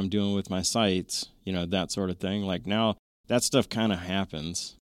about what I'm doing with my sights, that sort of thing. Like now that stuff kind of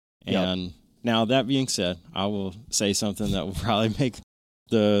happens. And now that being said, I will say something that will probably make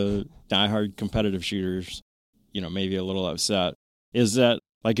the diehard competitive shooters, maybe a little upset, is that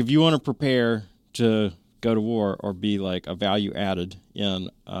like if you want to prepare to go to war or be like a value added in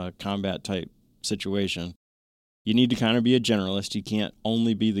a combat type situation, you need to kind of be a generalist. You can't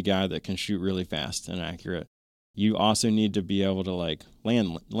only be the guy that can shoot really fast and accurate. You also need to be able to like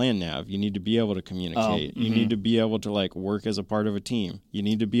land nav. You need to be able to communicate. You need to be able to like work as a part of a team. You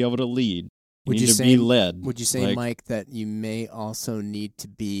need to be able to lead. You need to be led. Would you say, Mike, that you may also need to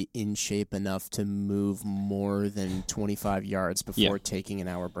be in shape enough to move more than 25 yards before taking an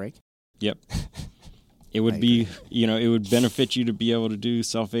hour break? Yep. It would be, it would benefit you to be able to do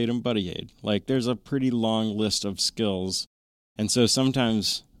self-aid and buddy aid. Like there's a pretty long list of skills. And so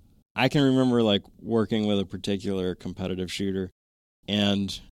sometimes I can remember like working with a particular competitive shooter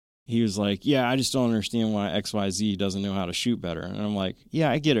and he was like, yeah, I just don't understand why XYZ doesn't know how to shoot better. And I'm like, yeah,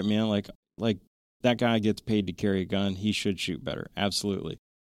 I get it, man. Like that guy gets paid to carry a gun. He should shoot better. Absolutely.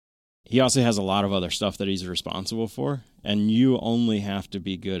 He also has a lot of other stuff that he's responsible for. And you only have to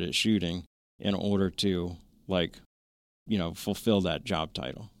be good at shooting in order to fulfill that job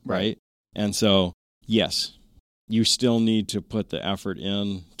title. Right. And so, yes, you still need to put the effort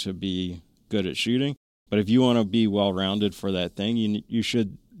in to be good at shooting. But if you want to be well-rounded for that thing, you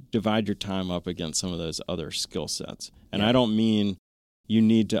should divide your time up against some of those other skill sets. And I don't mean you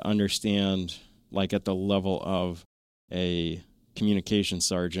need to understand, like at the level of a communication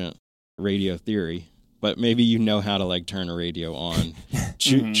sergeant, radio theory, but maybe you know how to like turn a radio on.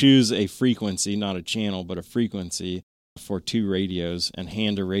 Choose a frequency, not a channel, but a frequency for 2 radios and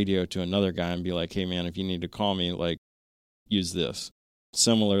hand a radio to another guy and be like, hey man, if you need to call me, like use this.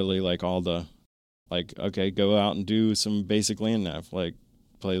 Similarly, like okay, go out and do some basic land nav, like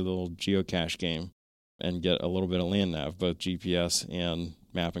play a little geocache game and get a little bit of land nav, both GPS and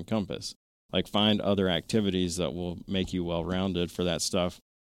map and compass. Like find other activities that will make you well-rounded for that stuff.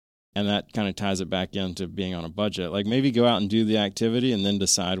 And that kind of ties it back into being on a budget. Like maybe go out and do the activity and then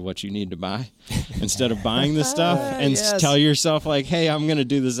decide what you need to buy instead of buying the stuff and tell yourself like, hey, I'm going to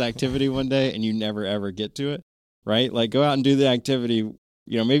do this activity one day and you never ever get to it, right? Like go out and do the activity.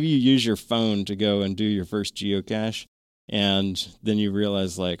 Maybe you use your phone to go and do your first geocache and then you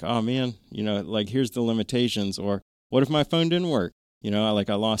realize like, oh man, like here's the limitations, or what if my phone didn't work? Like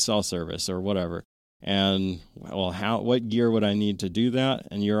I lost cell service or whatever. And well, what gear would I need to do that?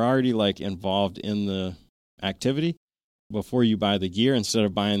 And you're already like involved in the activity before you buy the gear, instead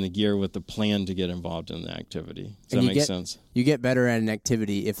of buying the gear with the plan to get involved in the activity. Does that make sense? You get better at an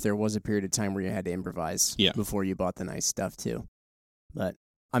activity if there was a period of time where you had to improvise before you bought the nice stuff too. But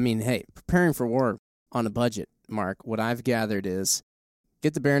I mean, hey, preparing for war on a budget, Mark, what I've gathered is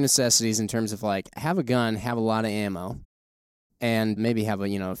get the bare necessities in terms of like have a gun, have a lot of ammo, and maybe have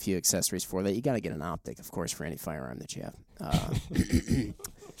a few accessories for that. You got to get an optic, of course, for any firearm that you have.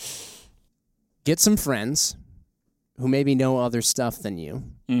 Get some friends who maybe know other stuff than you.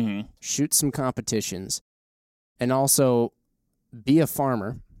 Mm-hmm. Shoot some competitions, and also be a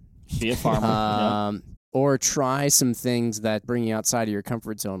farmer. Be a farmer. Or try some things that bring you outside of your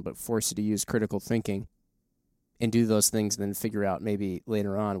comfort zone, but force you to use critical thinking, and do those things, and then figure out maybe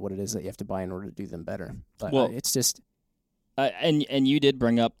later on what it is that you have to buy in order to do them better. But it's just. And you did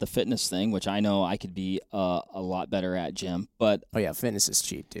bring up the fitness thing, which I know I could be a lot better at, Jim. But fitness is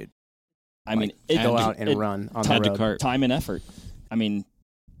cheap, dude. I mean, go out and run on the road. Time and effort. I mean,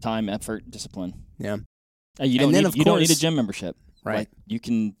 time, effort, discipline. Yeah. You don't need a gym membership, right? Like, you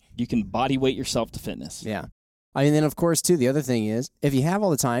can body weight yourself to fitness. Yeah. I mean, then of course too, the other thing is if you have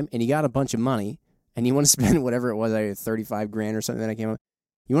all the time and you got a bunch of money and you want to spend whatever it was, $35,000 or something that I came up,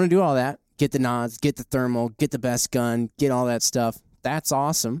 you want to do all that. Get the nods, get the thermal, get the best gun, get all that stuff. That's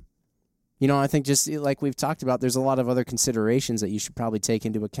awesome. I think just like we've talked about, there's a lot of other considerations that you should probably take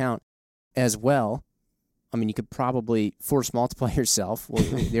into account as well. I mean, you could probably force multiply yourself. Well,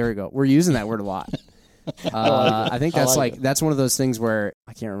 there we go. We're using that word a lot. I think that's that's one of those things where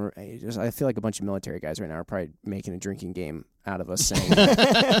I can't remember. I feel like a bunch of military guys right now are probably making a drinking game out of us saying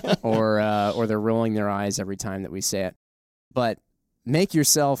that. or they're rolling their eyes every time that we say it. But make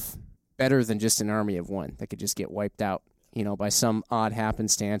yourself better than just an army of one that could just get wiped out, by some odd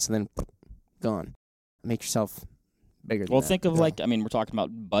happenstance and then gone. Make yourself bigger than Well, that. think of we're talking about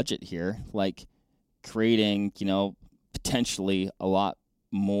budget here, like creating, potentially a lot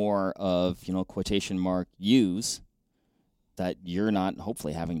more of, quotation mark use that you're not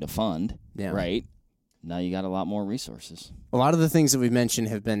hopefully having to fund, right? Now you got a lot more resources. A lot of the things that we've mentioned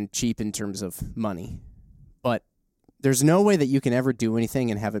have been cheap in terms of money, but there's no way that you can ever do anything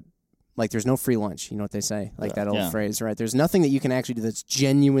and have it, like there's no free lunch, you know what they say, like that old phrase, right? There's nothing that you can actually do that's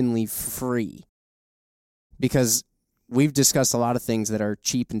genuinely free, because we've discussed a lot of things that are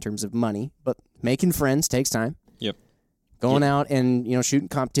cheap in terms of money, but making friends takes time. Yep. Going out and, shooting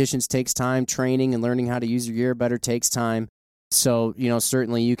competitions takes time. Training and learning how to use your gear better takes time. So,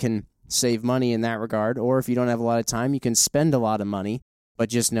 certainly you can save money in that regard. Or if you don't have a lot of time, you can spend a lot of money. But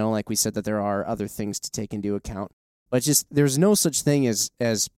just know, like we said, that there are other things to take into account. But just there's no such thing as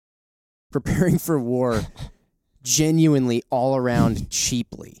preparing for war genuinely all around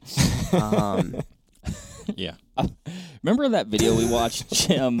cheaply. Yeah. Remember that video we watched,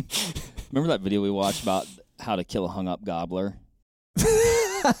 Jim? Remember that video we watched about how to kill a hung-up gobbler?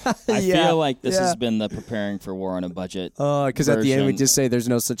 I feel like this has been the preparing for war on a budget. Oh, because at the end we just say there's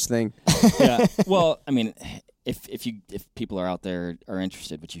no such thing. Yeah. Well, I mean, if people are out there are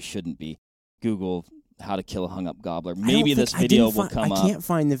interested, but you shouldn't be, Google how to kill a hung-up gobbler. Maybe this video will come up. I can't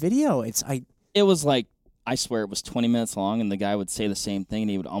find the video. It was like, I swear it was 20 minutes long, and the guy would say the same thing,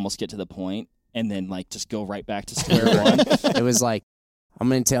 and he would almost get to the point, and then just go right back to square one. It was like, I'm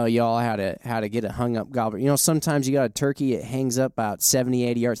going to tell y'all how to get a hung-up gobbler. Sometimes you got a turkey, it hangs up about 70,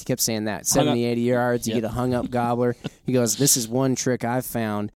 80 yards. He kept saying that. 70, 80 yards, you get a hung-up gobbler. He goes, this is one trick I've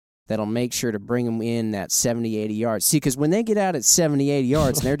found that'll make sure to bring them in that 70, 80 yards. See, because when they get out at 70, 80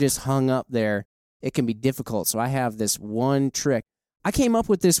 yards and they're just hung up there, it can be difficult. So I have this one trick. I came up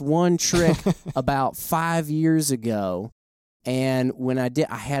with this one trick about 5 years ago. And when I did,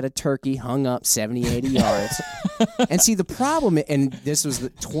 I had a turkey hung up 70, 80 yards. And see, the problem, and this was the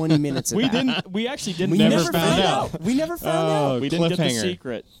 20 minutes of that. We actually didn't. We never found out. We never found out. We didn't get the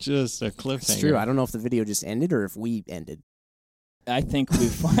secret. Just a cliffhanger. It's true. I don't know if the video just ended or if we ended. I think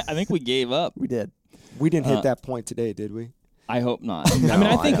we gave up. We did. We didn't hit that point today, did we? I hope not. No,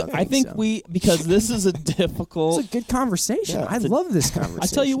 I think so. because this is a difficult. It's a good conversation. I love this conversation. I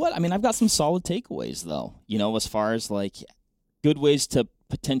tell you what. I've got some solid takeaways though. As far as good ways to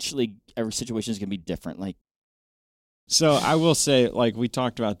potentially every situation is going to be different. So I will say, we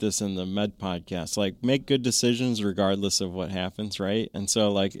talked about this in the Med podcast, make good decisions regardless of what happens, right? And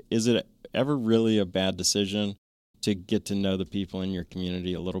so, is it ever really a bad decision to get to know the people in your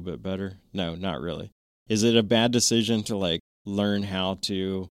community a little bit better? No, not really. Is it a bad decision to, learn how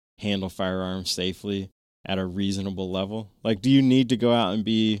to handle firearms safely at a reasonable level? Do you need to go out and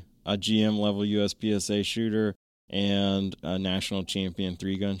be a GM level USPSA shooter and a national champion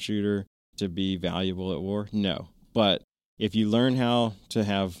 3-gun shooter to be valuable at war? No. But if you learn how to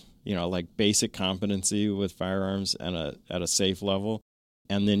have, basic competency with firearms at a safe level,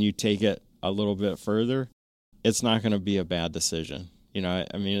 and then you take it a little bit further, it's not going to be a bad decision.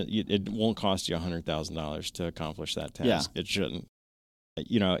 It won't cost you $100,000 to accomplish that task. Yeah. It shouldn't.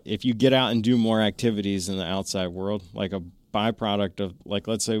 If you get out and do more activities in the outside world, a byproduct of,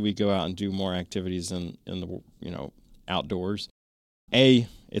 let's say we go out and do more activities in the, outdoors,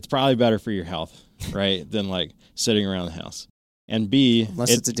 it's probably better for your health, right, than sitting around the house. And B, unless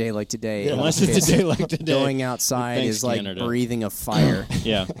it's a day like today. Yeah, unless it's a day like today. Going outside is breathing a fire.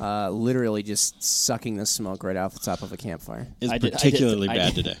 Yeah. Literally just sucking the smoke right off the top of a campfire. It's particularly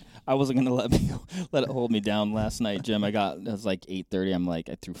bad today. I wasn't going to let it hold me down last night, Jim. It was 8:30.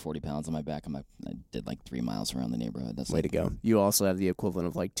 I threw 40 pounds on my back. I did 3 miles around the neighborhood. That's way to go. You also have the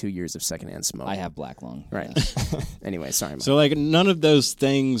equivalent of 2 years of secondhand smoke. I have black lung. Right. Anyway, sorry, Mike. So none of those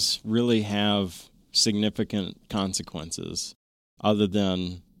things really have significant consequences other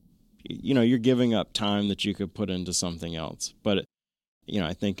than, you're giving up time that you could put into something else. But,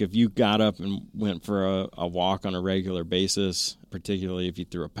 I think if you got up and went for a walk on a regular basis, particularly if you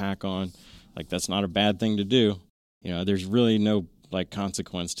threw a pack on, that's not a bad thing to do. There's really no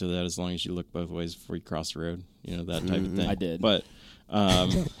consequence to that as long as you look both ways before you cross the road, that type of thing. I did. But,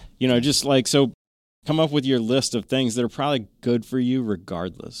 just so come up with your list of things that are probably good for you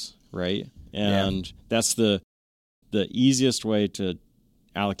regardless. right? And that's the easiest way to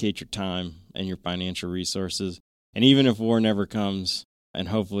allocate your time and your financial resources. And even if war never comes, and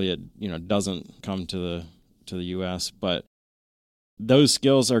hopefully it doesn't come to the U.S., but those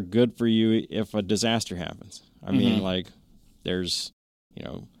skills are good for you if a disaster happens. I mean, like there's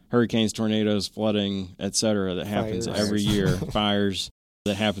hurricanes, tornadoes, flooding, etc. that happens every year, fires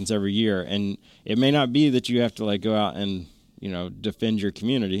that happens every year, and it may not be that you have to like go out and defend your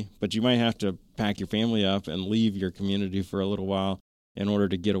community, but you might have to pack your family up and leave your community for a little while in order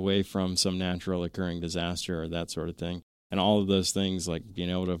to get away from some natural occurring disaster or that sort of thing. And all of those things, like being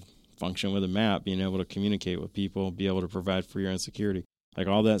able to function with a map, being able to communicate with people, be able to provide for your own security, like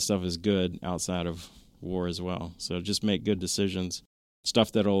all that stuff is good outside of war as well. So just make good decisions,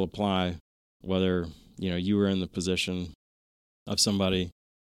 stuff that'll apply, whether you were in the position of somebody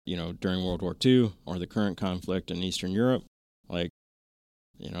during World War II or the current conflict in Eastern Europe. Like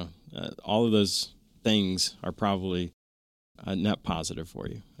all of those things are probably a net positive for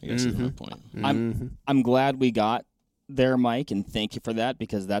you, I guess is my point. I'm glad we got there, Mike, and thank you for that,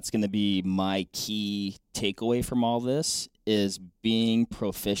 because that's going to be my key takeaway from all this is being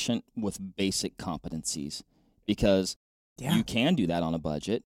proficient with basic competencies, because you can do that on a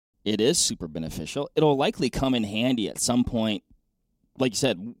budget. It is super beneficial. It'll likely come in handy at some point, like you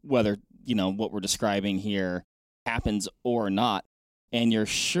said, whether what we're describing here happens or not, and you're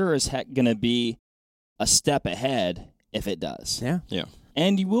sure as heck going to be a step ahead if it does. Yeah.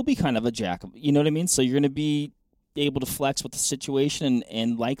 And you will be kind of a jack of, you know what I mean? So you're going to be able to flex with the situation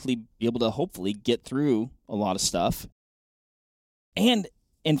and likely be able to hopefully get through a lot of stuff. And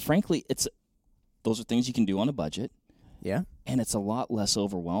frankly, those are things you can do on a budget. Yeah. And it's a lot less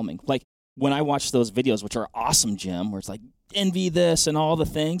overwhelming. Like when I watch those videos, which are awesome, Jim, where it's like envy this and all the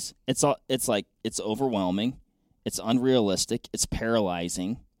things, it's overwhelming. It's unrealistic. It's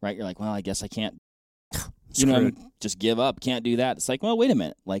paralyzing, right? You're like, well, I guess I can't, just give up. Can't do that. It's like, well, wait a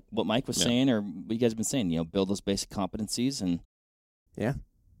minute. Like what Mike was saying, or what you guys have been saying, build those basic competencies and I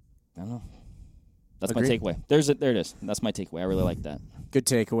don't know. That's my takeaway. There it is. That's my takeaway. I really like that. Good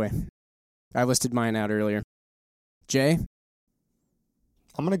takeaway. I listed mine out earlier. Jay?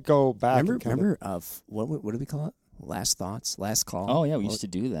 I'm going to go back. Remember what do we call it? Last thoughts? Last call? Oh, yeah, we used to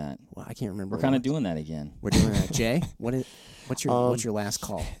do that. Well, I can't remember. We're kind of doing that again. We're doing that. Jay, what's your last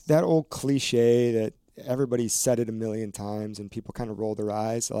call? That old cliche that everybody's said it a million times and people kind of roll their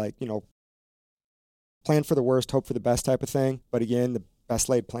eyes, like, plan for the worst, hope for the best type of thing. But again, the best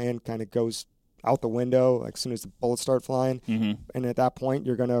laid plan kind of goes out the window like as soon as the bullets start flying. And at that point,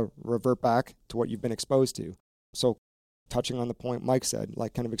 you're going to revert back to what you've been exposed to. So touching on the point Mike said,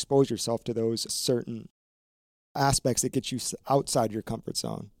 like kind of expose yourself to those certain aspects that get you outside your comfort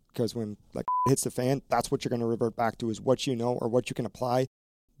zone. Because when like hits the fan, that's what you're going to revert back to, is what you know or what you can apply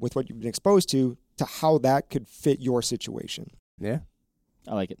with what you've been exposed to how that could fit your situation. Yeah.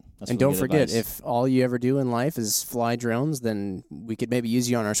 I like it. That's and don't forget, if all you ever do in life is fly drones, then we could maybe use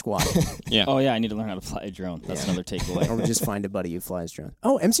you on our squad. Yeah. Oh, yeah, I need to learn how to fly a drone. That's another takeaway. Or just find a buddy who flies drones.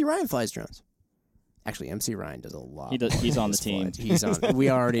 Oh, MC Ryan flies drones. Actually, MC Ryan does a lot. He's on the team. He's on.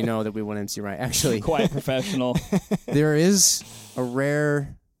 We already know that we want MC Ryan. Actually, quiet professional. There is a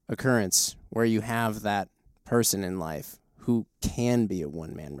rare occurrence where you have that person in life who can be a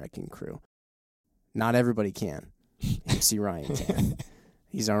one-man wrecking crew. Not everybody can. MC Ryan can.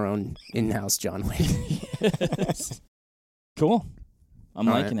 He's our own in-house John Wayne. Yes. Cool. I'm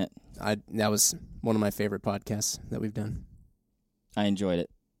liking it. That was one of my favorite podcasts that we've done. I enjoyed it.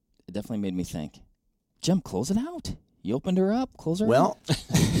 It definitely made me think. Jim, close it out. You opened her up. Close her out. Well,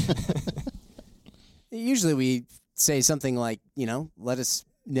 usually we say something like, let us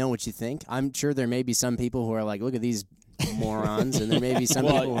know what you think. I'm sure there may be some people who are like, look at these morons, and there may be some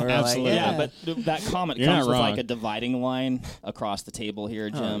people who are absolutely. like, but that comment You're comes not with wrong. like a dividing line across the table here,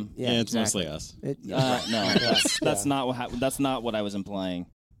 Jim. It's mostly us. No, that's not what I was implying.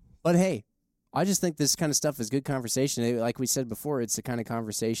 But hey, I just think this kind of stuff is good conversation. Like we said before, it's the kind of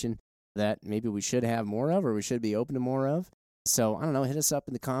conversation that maybe we should have more of, or we should be open to more of. So, I don't know, hit us up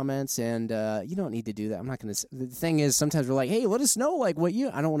in the comments, and you don't need to do that. I'm not going to... The thing is, sometimes we're like, hey, let us know, like, what you...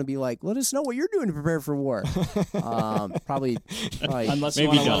 I don't want to be like, let us know what you're doing to prepare for war. Probably unless you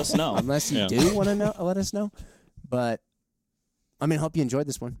want to let us know. Unless you do want to let us know. But, I hope you enjoyed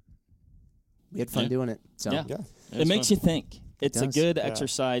this one. We had fun doing it. So. Yeah. It makes you think. It's a does. good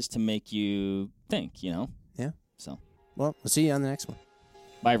exercise to make you think, Yeah. So. Well, we'll see you on the next one.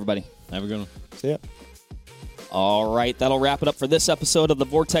 Bye, everybody. Have a good one. See ya. All right, that'll wrap it up for this episode of the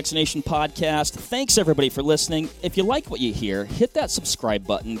Vortex Nation podcast. Thanks, everybody, for listening. If you like what you hear, hit that subscribe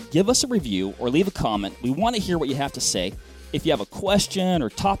button, give us a review, or leave a comment. We want to hear what you have to say. If you have a question or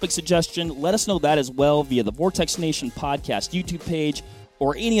topic suggestion, let us know that as well via the Vortex Nation podcast YouTube page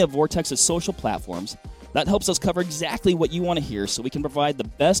or any of Vortex's social platforms. That helps us cover exactly what you want to hear so we can provide the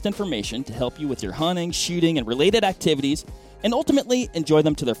best information to help you with your hunting, shooting, and related activities, and ultimately enjoy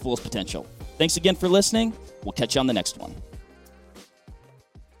them to their fullest potential. Thanks again for listening. We'll catch you on the next one.